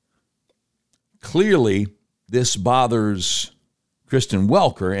 Clearly, this bothers Kristen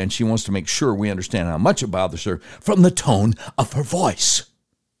Welker, and she wants to make sure we understand how much it bothers her from the tone of her voice.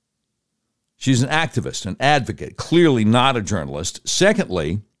 She's an activist, an advocate, clearly not a journalist.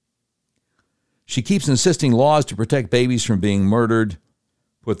 Secondly, she keeps insisting laws to protect babies from being murdered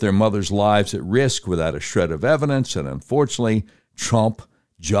put their mothers' lives at risk without a shred of evidence, and unfortunately, Trump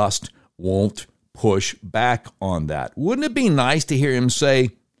just won't push back on that. Wouldn't it be nice to hear him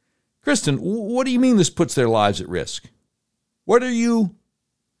say, Kristen, what do you mean this puts their lives at risk? What are you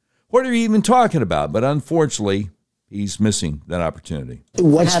even talking about? But unfortunately, he's missing that opportunity.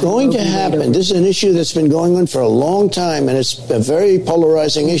 What's going to happen, this is an issue that's been going on for a long time, and it's a very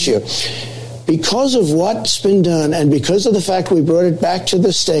polarizing issue. Because of what's been done and because of the fact we brought it back to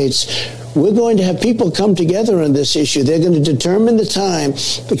the states, we're going to have people come together on this issue. They're going to determine the time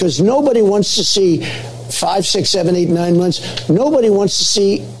because nobody wants to see 5, 6, 7, 8, 9 months. Nobody wants to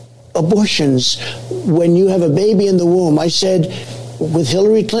see abortions when you have a baby in the womb. I said with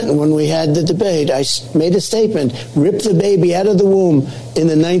Hillary Clinton when we had the debate, I made a statement, rip the baby out of the womb in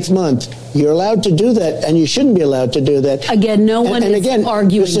the 9th month. You're allowed to do that, and you shouldn't be allowed to do that. Again, no one is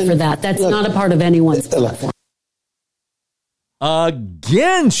arguing for that. That's not a part of anyone's platform.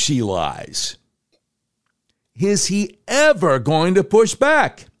 Again, she lies. Is he ever going to push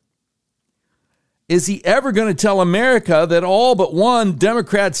back? Is he ever going to tell America that all but one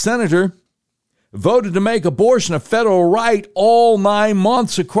Democrat senator voted to make abortion a federal right all 9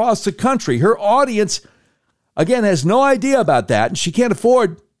 months across the country? Her audience, again, has no idea about that, and she can't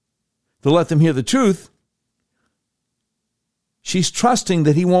afford to let them hear the truth. She's trusting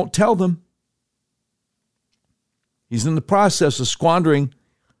that he won't tell them. He's in the process of squandering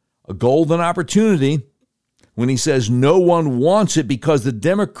a golden opportunity when he says no one wants it because the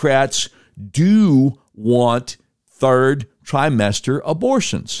Democrats do want third trimester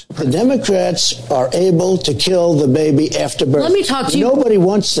abortions. The Democrats are able to kill the baby after birth. Let me talk to you. Nobody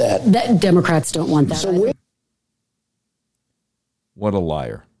wants that. Democrats don't want that. What a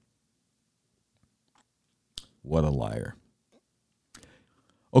liar. What a liar.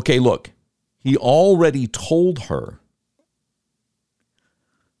 Okay, look, he already told her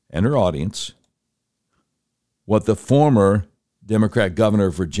and her audience what the former Democrat governor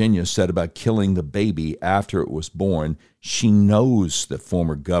of Virginia said about killing the baby after it was born. She knows that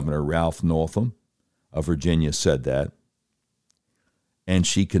former Governor Ralph Northam of Virginia said that. And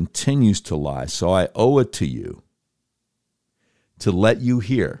she continues to lie. So I owe it to you to let you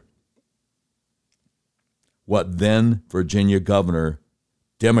hear what then Virginia Governor,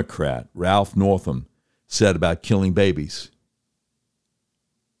 Democrat Ralph Northam said about killing babies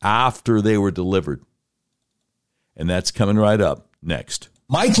after they were delivered. And that's coming right up next.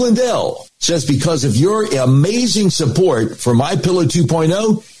 Mike Lindell says because of your amazing support for MyPillow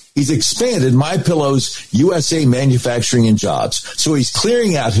 2.0, he's expanded MyPillow's USA manufacturing and jobs. So he's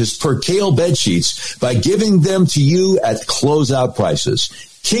clearing out his percale bed sheets by giving them to you at closeout prices.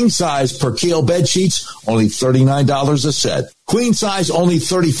 King size percale bed sheets, only $39 a set. Queen size, only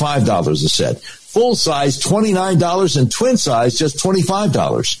 $35 a set. Full size, $29, and twin size, just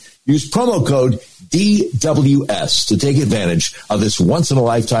 $25. Use promo code DWS to take advantage of this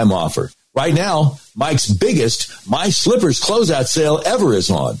once-in-a-lifetime offer. Right now, Mike's biggest My Slippers closeout sale ever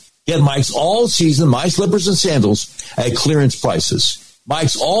is on. Get Mike's all-season My Slippers and sandals at clearance prices.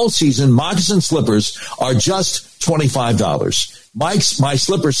 Mike's all-season moccasin slippers are just $25. Mike's My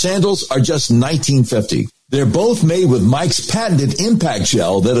Slipper sandals are just $19.50. They're both made with Mike's patented impact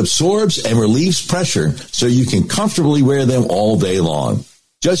gel that absorbs and relieves pressure so you can comfortably wear them all day long.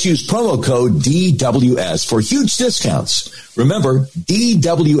 Just use promo code DWS for huge discounts. Remember,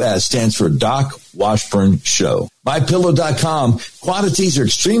 DWS stands for Doc Washburn Show. MyPillow.com. Quantities are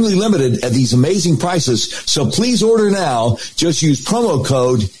extremely limited at these amazing prices, so please order now. Just use promo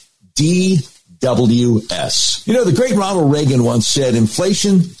code DWS. You know, the great Ronald Reagan once said,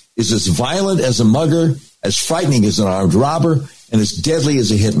 inflation is as violent as a mugger, as frightening as an armed robber, and as deadly as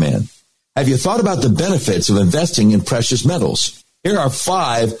a hitman. Have you thought about the benefits of investing in precious metals? Here are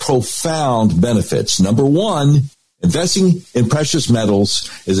 5 profound benefits. Number 1, investing in precious metals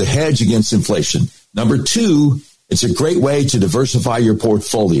is a hedge against inflation. Number 2, it's a great way to diversify your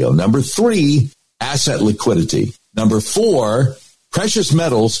portfolio. Number 3, asset liquidity. Number 4, precious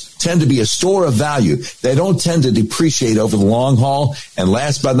metals tend to be a store of value. They don't tend to depreciate over the long haul. And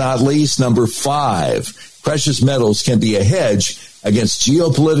last but not least, number 5, precious metals can be a hedge against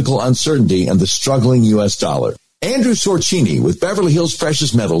geopolitical uncertainty and the struggling U.S. dollar. Andrew Sorcini with Beverly Hills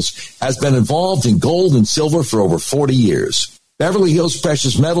Precious Metals has been involved in gold and silver for over 40 years. Beverly Hills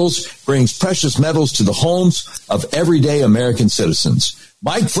Precious Metals brings precious metals to the homes of everyday American citizens.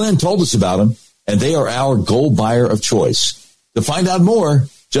 Mike Flynn told us about them, and they are our gold buyer of choice. To find out more,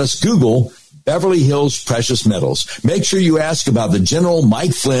 just Google Beverly Hills Precious Metals. Make sure you ask about the General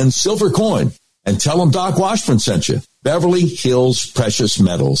Mike Flynn silver coin and tell them Doc Washburn sent you. Beverly Hills Precious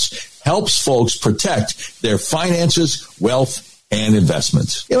Metals helps folks protect their finances, wealth, and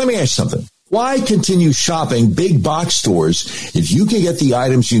investments. Let me ask you something. Why continue shopping big box stores if you can get the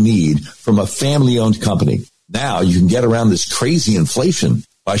items you need from a family-owned company? Now you can get around this crazy inflation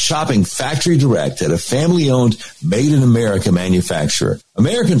by shopping factory direct at a family-owned, made-in-America manufacturer.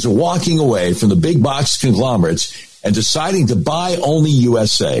 Americans are walking away from the big box conglomerates and deciding to buy only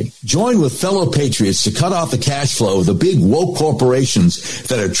USA. Join with fellow patriots to cut off the cash flow of the big woke corporations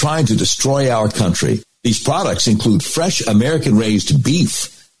that are trying to destroy our country. These products include fresh American-raised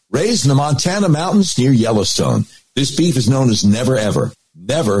beef, raised in the Montana mountains near Yellowstone. This beef is known as Never Ever.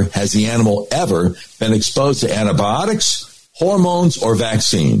 Never has the animal ever been exposed to antibiotics, hormones, or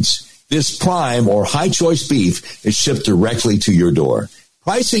vaccines. This prime or high choice beef is shipped directly to your door.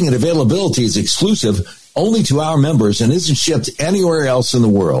 Pricing and availability is exclusive only to our members and isn't shipped anywhere else in the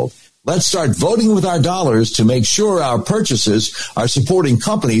world. Let's start voting with our dollars to make sure our purchases are supporting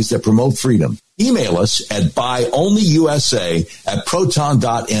companies that promote freedom. Email us at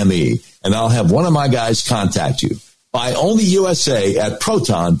buyonlyusa@proton.me, and I'll have one of my guys contact you.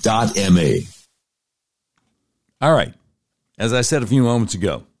 Buyonlyusa@proton.me. All right. As I said a few moments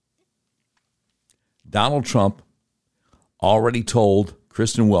ago, Donald Trump already told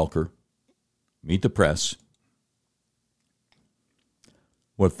Kristen Welker, Meet the Press,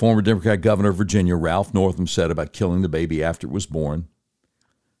 what former Democrat Governor of Virginia, Ralph Northam, said about killing the baby after it was born.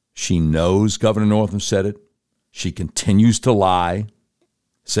 She knows Governor Northam said it. She continues to lie,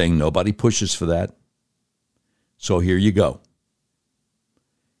 saying nobody pushes for that. So here you go.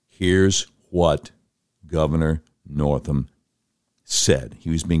 Here's what Governor Northam said.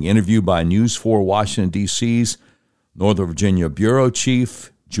 He was being interviewed by News 4 Washington, D.C.'s Northern Virginia Bureau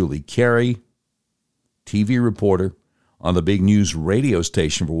Chief, Julie Carey, TV reporter on the big news radio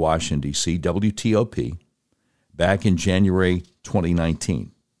station for Washington, D.C., WTOP, back in January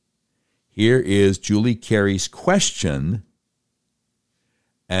 2019. Here is Julie Carey's question,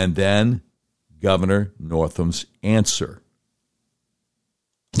 and then Governor Northam's answer.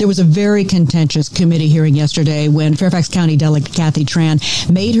 There was a very contentious committee hearing yesterday when Fairfax County Delegate Kathy Tran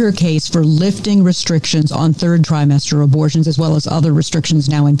made her case for lifting restrictions on third trimester abortions as well as other restrictions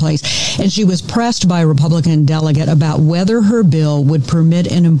now in place. And she was pressed by a Republican delegate about whether her bill would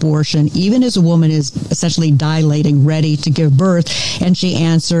permit an abortion even as a woman is essentially dilating, ready to give birth. And she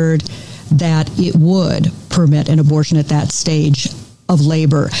answered that it would permit an abortion at that stage of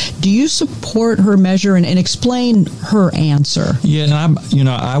labor. Do you support her measure and explain her answer? Yeah, and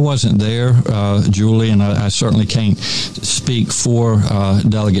I wasn't there, Julie, and I certainly can't speak for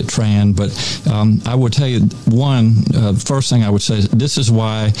Delegate Tran, but I would tell you first thing I would say is this is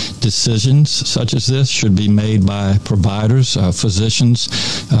why decisions such as this should be made by providers, physicians,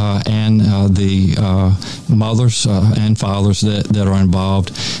 and the mothers and fathers that are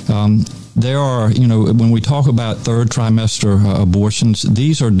involved. there are, when we talk about third trimester abortions,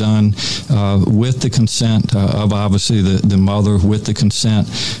 these are done with the consent of obviously the mother, with the consent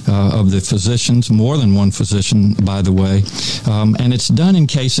of the physicians, more than one physician, by the way. And it's done in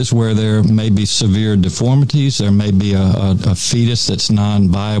cases where there may be severe deformities, there may be a fetus that's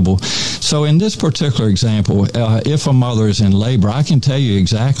non-viable. So in this particular example, if a mother is in labor, I can tell you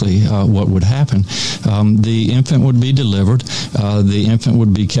exactly what would happen. The infant would be delivered. The infant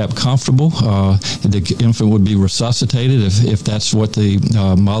would be kept comfortable. The infant would be resuscitated if that's what the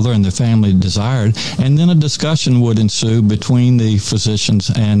mother and the family desired. And then a discussion would ensue between the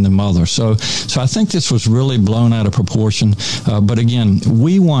physicians and the mother. So I think this was really blown out of proportion. But again,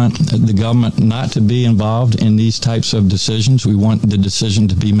 we want the government not to be involved in these types of decisions. We want the decision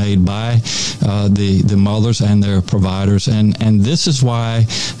to be made by the mothers and their providers. And this is why,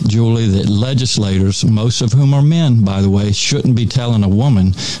 Julie, that legislators, most of whom are men, by the way, shouldn't be telling a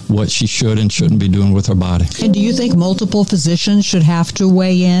woman what she should and shouldn't be doing with her body. And do you think multiple physicians should have to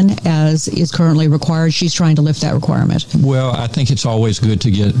weigh in as is currently required? She's trying to lift that requirement. Well, I think it's always good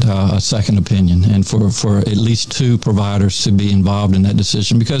to get a second opinion and for at least two providers to be involved in that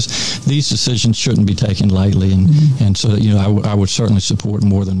decision, because these decisions shouldn't be taken lightly. And so, I would certainly support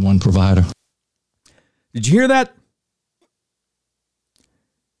more than one provider. Did you hear that?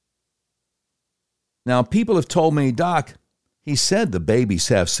 Now, people have told me, Doc, he said the babies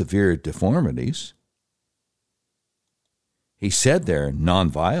have severe deformities. He said they're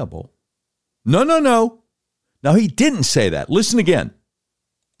non-viable. No. No, he didn't say that. Listen again.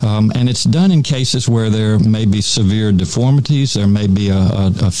 And it's done in cases where there may be severe deformities. There may be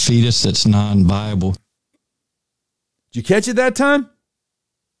a fetus that's non-viable. Did you catch it that time?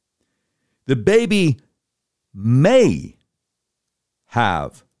 The baby may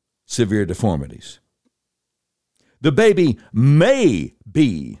have severe deformities. The baby may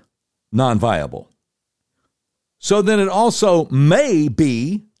be non-viable. So then it also may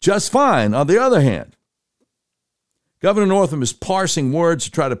be just fine on the other hand. Governor Northam is parsing words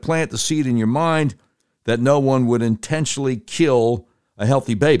to try to plant the seed in your mind that no one would intentionally kill a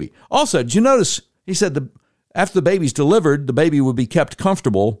healthy baby. Also, did you notice he said after the baby's delivered, the baby would be kept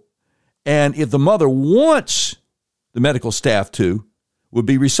comfortable, and if the mother wants the medical staff to, would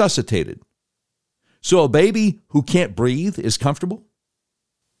be resuscitated. So a baby who can't breathe is comfortable?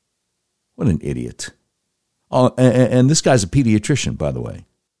 What an idiot. Oh, and this guy's a pediatrician, by the way.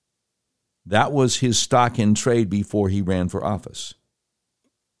 That was his stock in trade before he ran for office.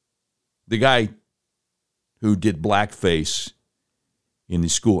 The guy who did blackface in the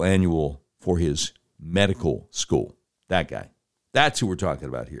school annual for his medical school. That guy. That's who we're talking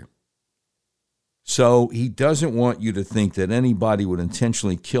about here. So he doesn't want you to think that anybody would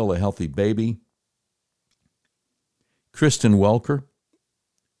intentionally kill a healthy baby. Kristen Welker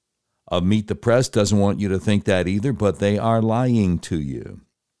of Meet the Press doesn't want you to think that either, but they are lying to you.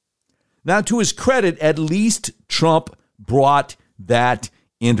 Now, to his credit, at least Trump brought that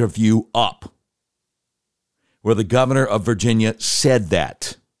interview up, where the governor of Virginia said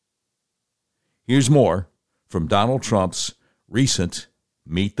that. Here's more from Donald Trump's recent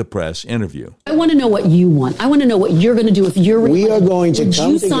Meet the Press interview. I want to know what you want. I want to know what you're going to do if you're... We are going to come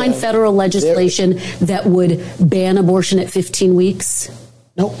together. Would you sign federal legislation that would ban abortion at 15 weeks?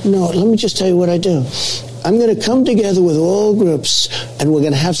 No, let me just tell you what I do. I'm going to come together with all groups, and we're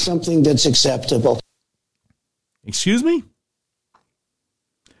going to have something that's acceptable. Excuse me?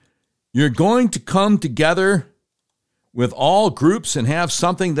 You're going to come together with all groups and have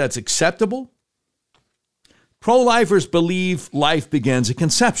something that's acceptable? Pro-lifers believe life begins at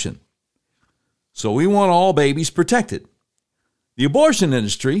conception. So we want all babies protected. The abortion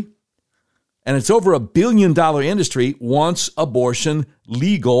industry, and it's over $1 billion industry, wants abortion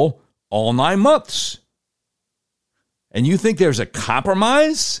legal all 9 months. And you think there's a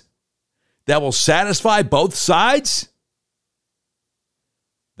compromise that will satisfy both sides?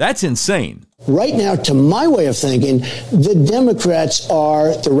 That's insane. Right now, to my way of thinking, the Democrats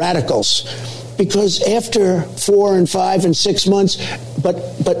are the radicals. Because after 4 and 5 and 6 months,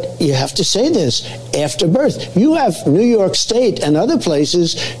 but you have to say this, after birth, you have New York State and other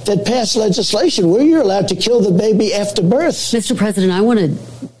places that pass legislation where you're allowed to kill the baby after birth. Mr. President, I want to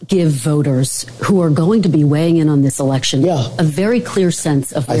give voters who are going to be weighing in on this election a very clear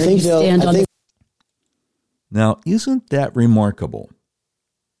sense of where you stand on this. Now, isn't that remarkable?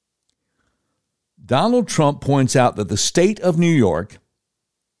 Donald Trump points out that the state of New York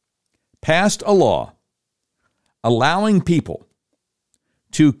passed a law allowing people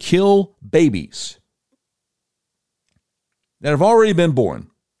to kill babies that have already been born,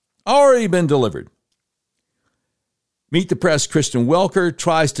 already been delivered. Meet the Press Kristen Welker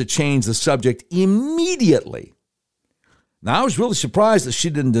tries to change the subject immediately. Now, I was really surprised that she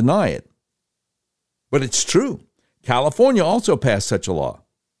didn't deny it. But it's true. California also passed such a law.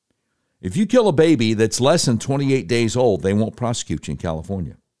 If you kill a baby that's less than 28 days old, they won't prosecute you in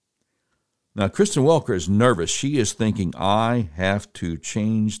California. Now, Kristen Welker is nervous. She is thinking, I have to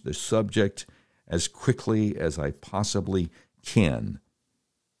change the subject as quickly as I possibly can.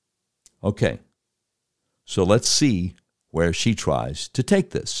 Okay, so let's see where she tries to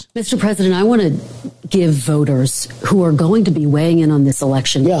take this. Mr. President, I want to give voters who are going to be weighing in on this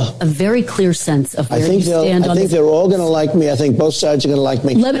election a very clear sense of where you stand on this. I think they're all going to like me. I think both sides are going to like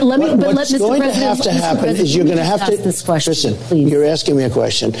me. What's going to have to happen is you're going to have to ask this question. Listen, please. You're asking me a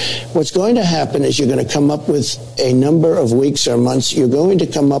question. What's going to happen is you're going to come up with a number of weeks or months. You're going to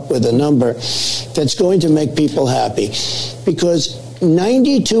come up with a number that's going to make people happy, because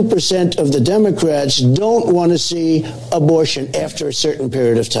 92% of the Democrats don't want to see abortion after a certain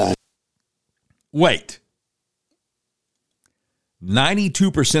period of time. Wait.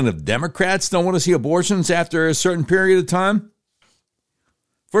 92% of Democrats don't want to see abortions after a certain period of time?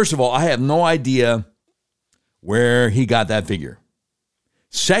 First of all, I have no idea where he got that figure.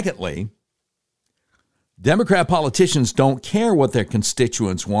 Secondly, Democrat politicians don't care what their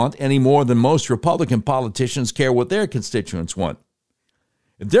constituents want any more than most Republican politicians care what their constituents want.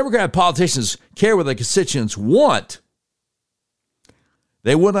 If Democrat politicians care what their constituents want,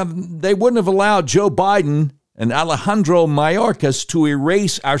 they wouldn't have allowed Joe Biden and Alejandro Mayorkas to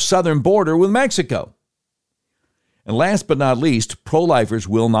erase our southern border with Mexico. And last but not least, pro-lifers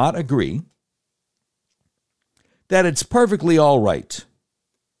will not agree that it's perfectly all right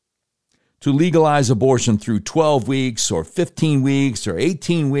to legalize abortion through 12 weeks or 15 weeks or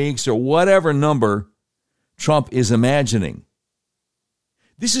 18 weeks or whatever number Trump is imagining.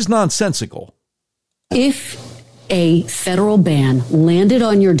 This is nonsensical. If a federal ban landed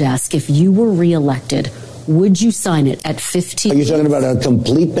on your desk, if you were reelected, would you sign it at 15 weeks? Are you talking about a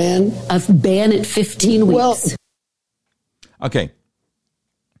complete ban? A ban at 15 weeks. Well, okay.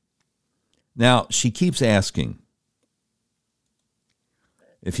 Now, she keeps asking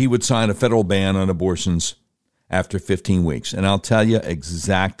if he would sign a federal ban on abortions after 15 weeks. And I'll tell you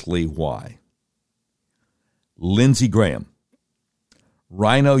exactly why. Lindsey Graham,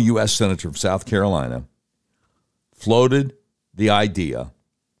 Rhino U.S. Senator from South Carolina, floated the idea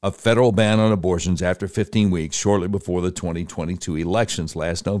of federal ban on abortions after 15 weeks shortly before the 2022 elections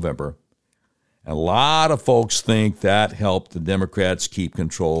last November. And a lot of folks think that helped the Democrats keep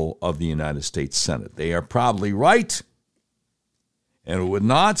control of the United States Senate. They are probably right. And it would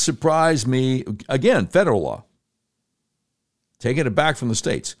not surprise me, again, federal law, taking it back from the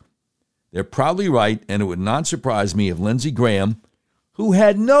states. They're probably right, and it would not surprise me if Lindsey Graham, who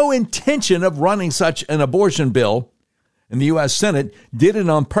had no intention of running such an abortion bill in the U.S. Senate, did it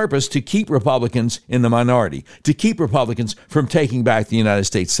on purpose to keep Republicans in the minority, to keep Republicans from taking back the United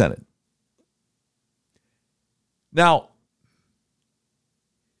States Senate. Now,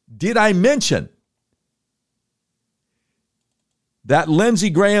 did I mention that Lindsey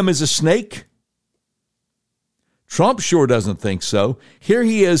Graham is a snake? Trump sure doesn't think so. Here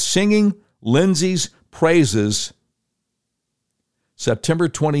he is singing Lindsey's praises September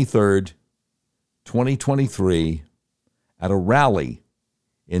 23rd, 2023, at a rally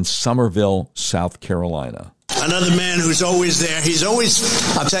in Summerville, South Carolina. Another man who's always there. He's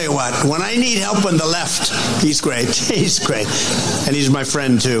always, I'll tell you what, when I need help on the left, he's great. He's great. And he's my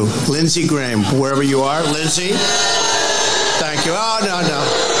friend, too. Lindsey Graham, wherever you are. Lindsey, thank you. Oh,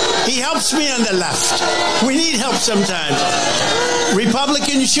 no. He helps me on the left. We need help sometimes.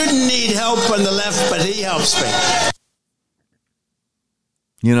 Republicans shouldn't need help on the left, but he helps me.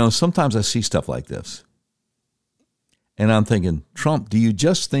 You know, sometimes I see stuff like this, and I'm thinking, Trump, do you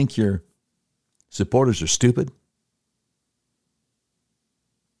just think your supporters are stupid?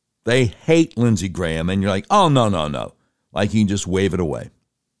 They hate Lindsey Graham, and you're like, oh, no. Like you can just wave it away.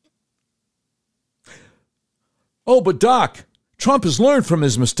 Oh, but Doc, Trump has learned from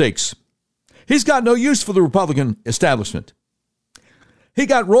his mistakes. He's got no use for the Republican establishment. He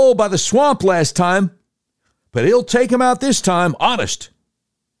got rolled by the swamp last time, but he'll take him out this time, honest.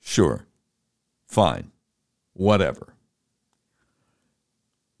 Sure. Fine. Whatever.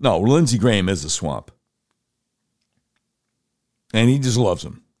 No, Lindsey Graham is a swamp. And he just loves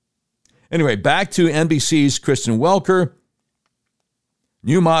him. Anyway, back to NBC's Kristen Welker,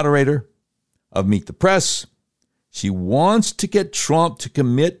 new moderator of Meet the Press. She wants to get Trump to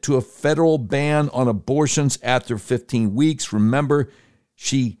commit to a federal ban on abortions after 15 weeks. Remember,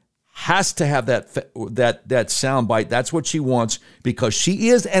 she has to have that soundbite. That's what she wants because she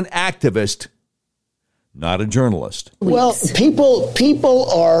is an activist, not a journalist. Well,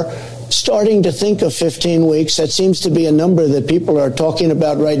 people are starting to think of 15 weeks. That seems to be a number that people are talking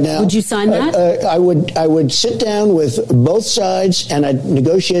about right now. Would you sign that? I would sit down with both sides and I'd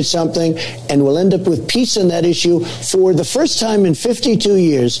negotiate something, and we'll end up with peace on that issue for the first time in 52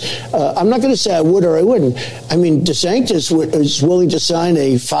 years. I'm not going to say I would or I wouldn't. I mean, DeSantis is willing to sign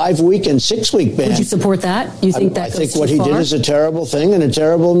a 5-week and 6-week ban. Would you support that? You think that goes too far? I think what he did is a terrible thing and a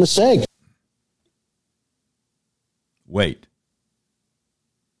terrible mistake. Wait.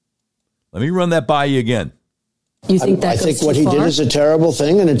 Let me run that by you again. You think that goes too far? I think what he did is a terrible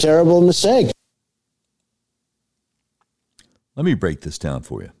thing and a terrible mistake. Let me break this down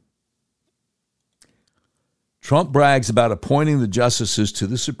for you. Trump brags about appointing the justices to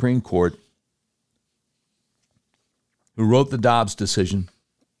the Supreme Court who wrote the Dobbs decision,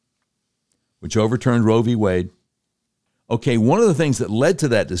 which overturned Roe v. Wade. Okay, one of the things that led to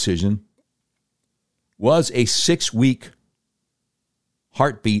that decision was a 6-week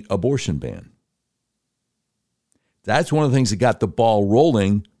heartbeat abortion ban. That's one of the things that got the ball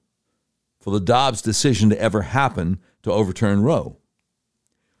rolling for the Dobbs decision to ever happen to overturn Roe.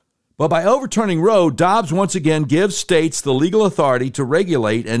 But by overturning Roe, Dobbs once again gives states the legal authority to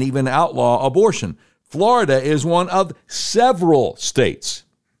regulate and even outlaw abortion. Florida is one of several states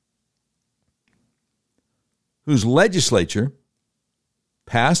whose legislature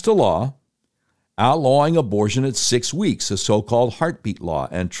passed a law outlawing abortion at 6 weeks, a so-called heartbeat law.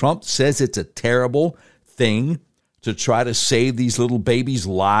 And Trump says it's a terrible thing to try to save these little babies'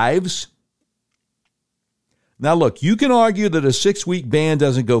 lives. Now, look, you can argue that a 6-week ban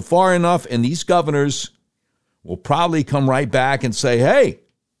doesn't go far enough, and these governors will probably come right back and say, hey,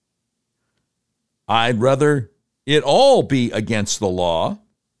 I'd rather it all be against the law,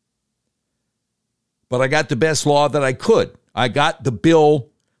 but I got the best law that I could. I got the bill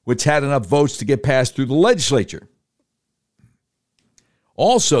which had enough votes to get passed through the legislature.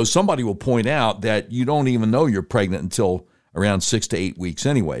 Also, somebody will point out that you don't even know you're pregnant until around 6 to 8 weeks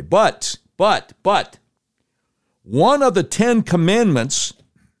anyway. But, one of the 10 commandments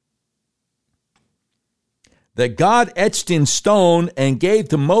that God etched in stone and gave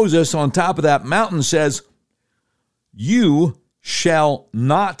to Moses on top of that mountain says, you shall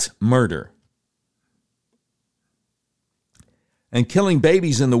not murder. And killing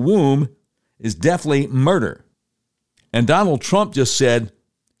babies in the womb is definitely murder. And Donald Trump just said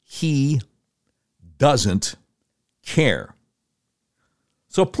he doesn't care.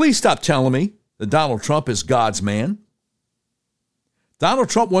 So please stop telling me that Donald Trump is God's man. Donald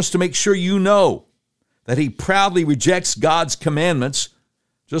Trump wants to make sure you know that he proudly rejects God's commandments,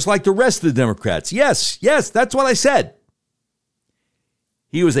 just like the rest of the Democrats. Yes, that's what I said.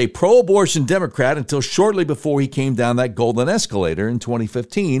 He was a pro-abortion Democrat until shortly before he came down that golden escalator in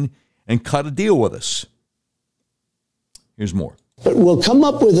 2015 and cut a deal with us. Here's more. But we'll come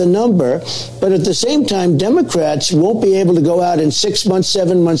up with a number, but at the same time, Democrats won't be able to go out in 6 months,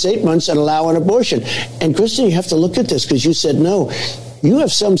 7 months, 8 months and allow an abortion. And Kristen, you have to look at this because you said no. You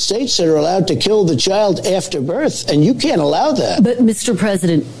have some states that are allowed to kill the child after birth, and you can't allow that. But, Mr.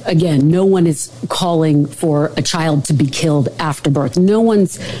 President, again, no one is calling for a child to be killed after birth. No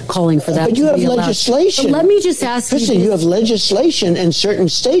one's calling for that but you have legislation. But let me just ask Listen, you have legislation in certain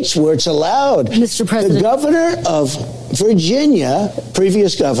states where it's allowed. Mr. President. The governor of Virginia,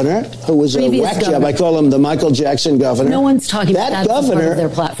 previous governor, who was a whack job, I call him the Michael Jackson governor. No one's talking about that as part of their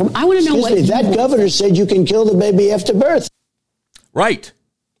platform. I want to know what that governor said you can kill the baby after birth. Right.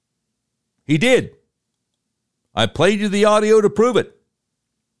 He did. I played you the audio to prove it.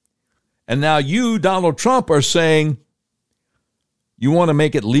 And now you, Donald Trump, are saying you want to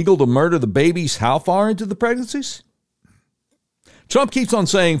make it legal to murder the babies how far into the pregnancies? Trump keeps on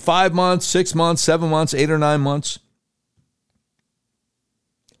saying 5 months, 6 months, 7 months, 8 or 9 months.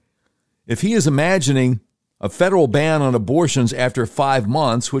 If he is imagining a federal ban on abortions after 5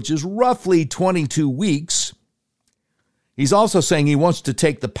 months, which is roughly 22 weeks, he's also saying he wants to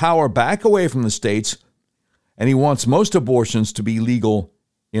take the power back away from the states, and he wants most abortions to be legal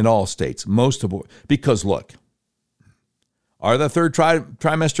in all states. Because, look, are the third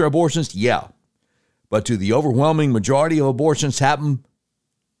trimester abortions? Yeah. But do the overwhelming majority of abortions happen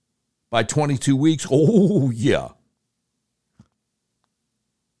by 22 weeks? Oh, yeah.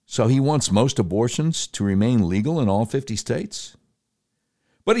 So he wants most abortions to remain legal in all 50 states?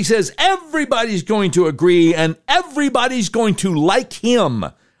 But he says everybody's going to agree and everybody's going to like him.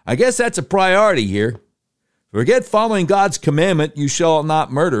 I guess that's a priority here. Forget following God's commandment, you shall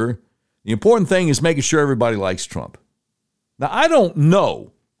not murder. The important thing is making sure everybody likes Trump. Now, I don't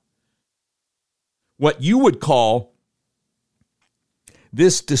know what you would call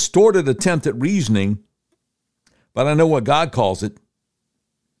this distorted attempt at reasoning but I know what God calls it.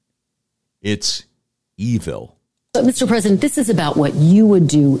 It's evil. But, Mr. President, this is about what you would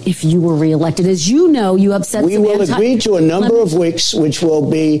do if you were reelected. As you know, you upset We will agree to a number of weeks, which will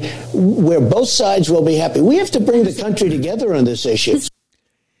be where both sides will be happy. We have to bring the country together on this issue.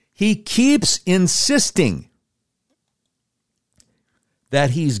 He keeps insisting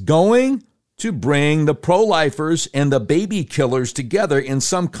that he's going to bring the pro-lifers and the baby killers together in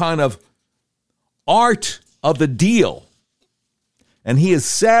some kind of art of the deal. And he is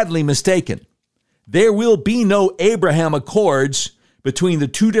sadly mistaken. There will be no Abraham Accords between the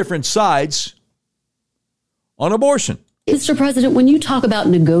two different sides on abortion. Mr. President, when you talk about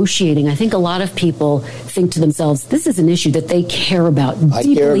negotiating, I think a lot of people think to themselves, this is an issue that they care about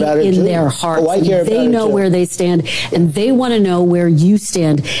deeply in their hearts. They know where they stand, and they want to know where you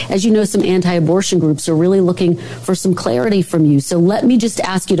stand. As you know, some anti-abortion groups are really looking for some clarity from you. So let me just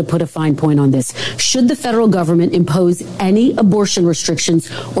ask you to put a fine point on this. Should the federal government impose any abortion restrictions,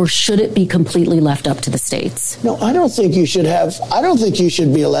 or should it be completely left up to the states? No, I don't think you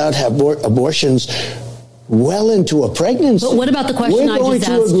should be allowed to have abortions well into a pregnancy. But what about the question I just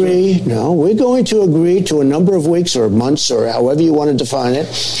asked you? No, we're going to agree to a number of weeks or months or however you want to define it.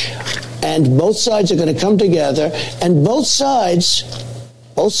 And both sides are going to come together, and both sides,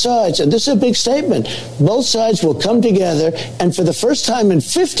 and this is a big statement, both sides will come together, and for the first time in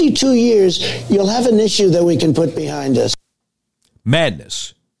 52 years, you'll have an issue that we can put behind us.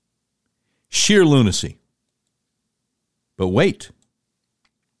 Madness. Sheer lunacy. But wait.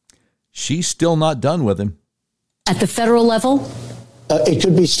 She's still not done with him. At the federal level? It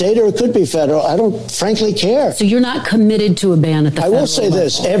could be state or it could be federal. I don't frankly care. So you're not committed to a ban at the federal level? I will say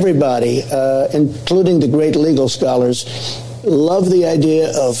this. Everybody, including the great legal scholars, love the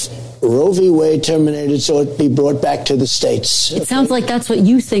idea of Roe v. Wade terminated so it be brought back to the states. It sounds like that's what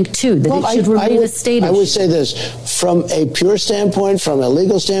you think, too, that it should remain a state issue. I would say this. From a pure standpoint, from a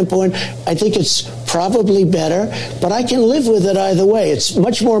legal standpoint, I think it's probably better, but I can live with it either way. It's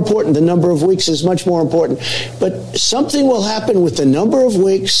much more important. The number of weeks is much more important. But something will happen with the number of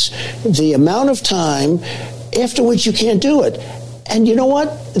weeks, the amount of time, after which you can't do it. And you know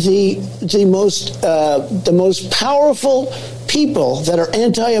what? The most powerful people that are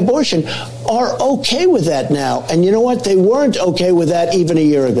anti-abortion are okay with that now. And you know what? They weren't okay with that even a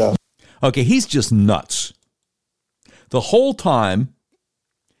year ago. Okay, he's just nuts. The whole time,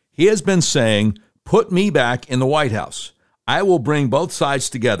 he has been saying, put me back in the White House. I will bring both sides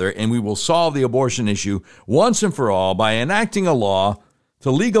together, and we will solve the abortion issue once and for all by enacting a law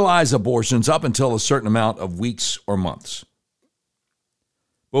to legalize abortions up until a certain amount of weeks or months.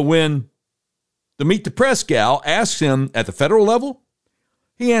 But when the Meet the Press gal asks him at the federal level,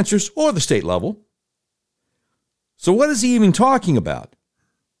 he answers, or the state level. So what is he even talking about?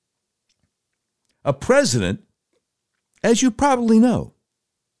 A president, as you probably know,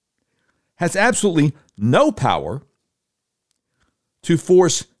 has absolutely no power to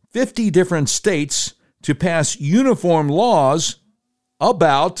force 50 different states to pass uniform laws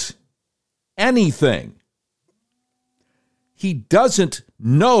about anything. He doesn't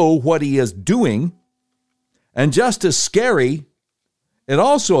know what he is doing, and just as scary, it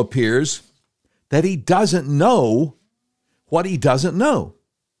also appears that he doesn't know what he doesn't know.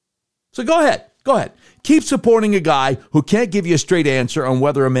 So go ahead. Keep supporting a guy who can't give you a straight answer on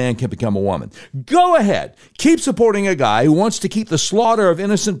whether a man can become a woman. Go ahead. Keep supporting a guy who wants to keep the slaughter of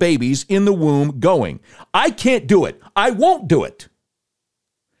innocent babies in the womb going. I can't do it. I won't do it.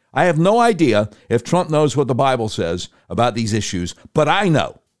 I have no idea if Trump knows what the Bible says about these issues, but I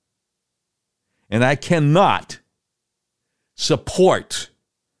know. And I cannot support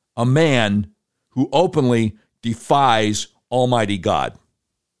a man who openly defies Almighty God.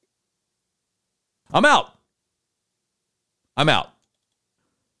 I'm out.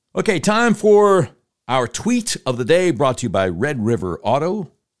 Okay, time for our tweet of the day, brought to you by Red River Auto.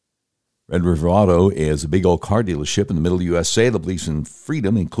 Red River Auto is a big old car dealership in the middle of the USA that believes in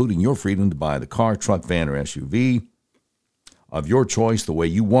freedom, including your freedom to buy the car, truck, van, or SUV of your choice the way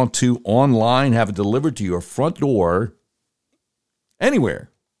you want to, online, have it delivered to your front door,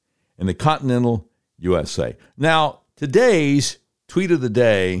 anywhere in the continental USA. Now, today's tweet of the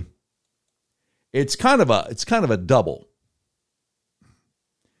day, it's kind of a double.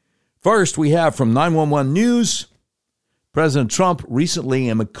 First, we have from 911 News, President Trump recently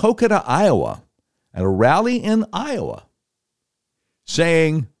in Maquoketa, Iowa, at a rally in Iowa,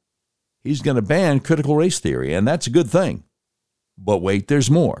 saying he's going to ban critical race theory, and that's a good thing. But wait,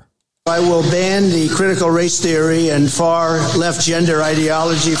 there's more. I will ban the critical race theory and far left gender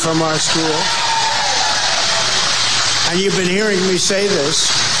ideology from our school. And you've been hearing me say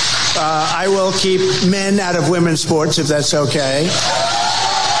this I will keep men out of women's sports, if that's okay.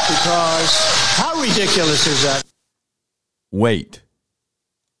 Because how ridiculous is that? Wait.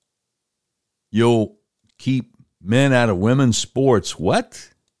 You'll keep men out of women's sports. What?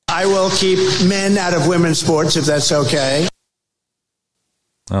 I will keep men out of women's sports, if that's okay.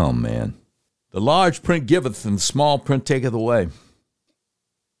 Oh, man. The large print giveth and the small print taketh away.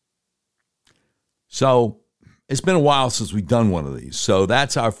 So it's been a while since we've done one of these. So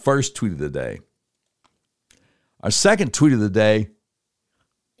that's our first tweet of the day. Our second tweet of the day,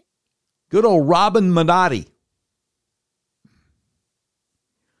 good old Robin Minotti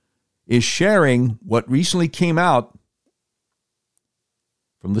is sharing what recently came out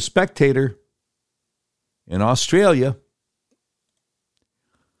from The Spectator in Australia.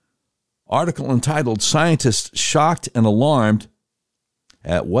 Article entitled, Scientists Shocked and Alarmed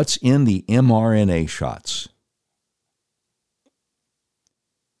at What's in the mRNA Shots.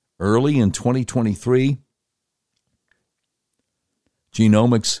 Early in 2023,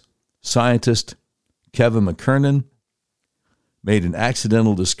 genomics scientist Kevin McKernan made an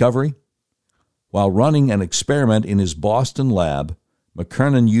accidental discovery. While running an experiment in his Boston lab,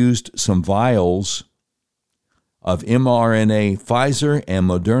 McKernan used some vials of mRNA Pfizer and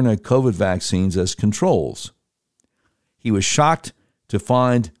Moderna COVID vaccines as controls. He was shocked to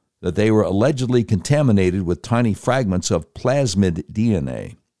find that they were allegedly contaminated with tiny fragments of plasmid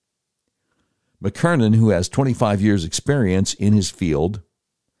DNA. McKernan, who has 25 years' experience in his field,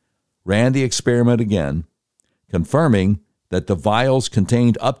 ran the experiment again, confirming that the vials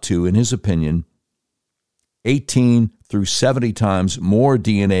contained up to, in his opinion, 18 through 70 times more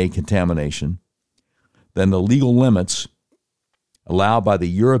DNA contamination than the legal limits allowed by the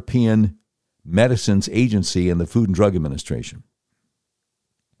European Medicines Agency and the Food and Drug Administration.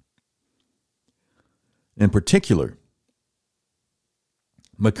 In particular,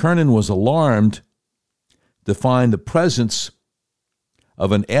 McKernan was alarmed to find the presence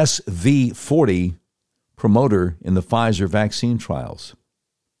of an SV40 promoter in the Pfizer vaccine trials.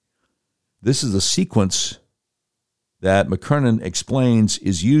 This is a sequence that McKernan explains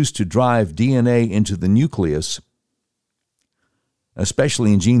is used to drive DNA into the nucleus,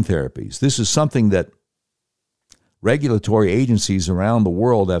 especially in gene therapies. This is something that regulatory agencies around the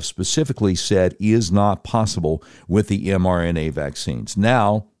world have specifically said is not possible with the mRNA vaccines.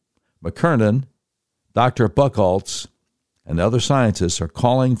 Now, McKernan, Dr. Buchholz, and other scientists are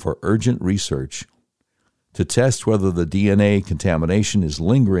calling for urgent research to test whether the DNA contamination is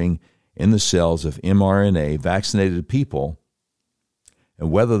lingering in the cells of mRNA-vaccinated people and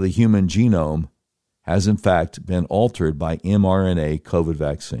whether the human genome has in fact been altered by mRNA COVID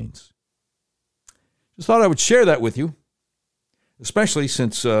vaccines. Just thought I would share that with you, especially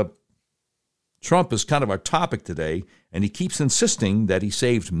since Trump is kind of our topic today, and he keeps insisting that he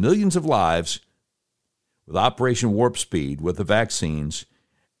saved millions of lives with Operation Warp Speed with the vaccines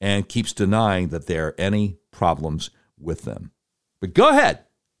and keeps denying that there are any problems with them. But go ahead.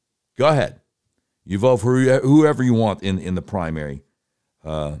 Go ahead. You vote for whoever you want in the primary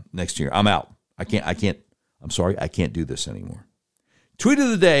next year. I'm out. I can't do this anymore. Tweet of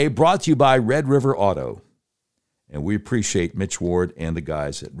the day brought to you by Red River Auto. And we appreciate Mitch Ward and the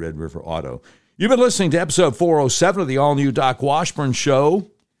guys at Red River Auto. You've been listening to episode 407 of the all-new Doc Washburn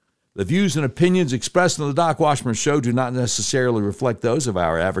Show. The views and opinions expressed in the Doc Washburn Show do not necessarily reflect those of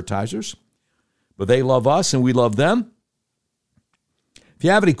our advertisers, but they love us and we love them. If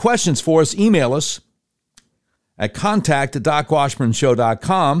you have any questions for us, email us at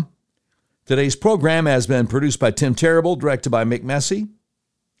contact@docwashburnshow.com. Today's program has been produced by Tim Terrible, directed by Mick Messy.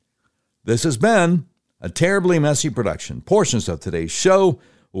 This has been a terribly messy production. Portions of today's show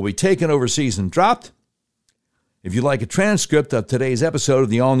will be taken overseas and dropped. If you'd like a transcript of today's episode of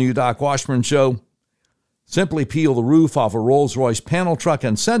the all-new Doc Washburn Show, simply peel the roof off a Rolls-Royce panel truck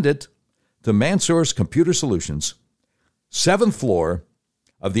and send it to Mansour's Computer Solutions, 7th floor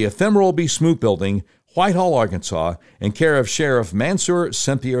of the ephemeral B. Smoot Building, Whitehall, Arkansas, in care of Sheriff Mansour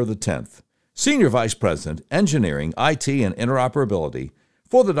Sempier X, Senior Vice President, Engineering, IT, and Interoperability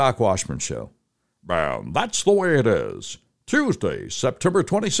for the Doc Washburn Show. And that's the way it is. Tuesday, September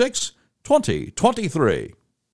 26, 2023.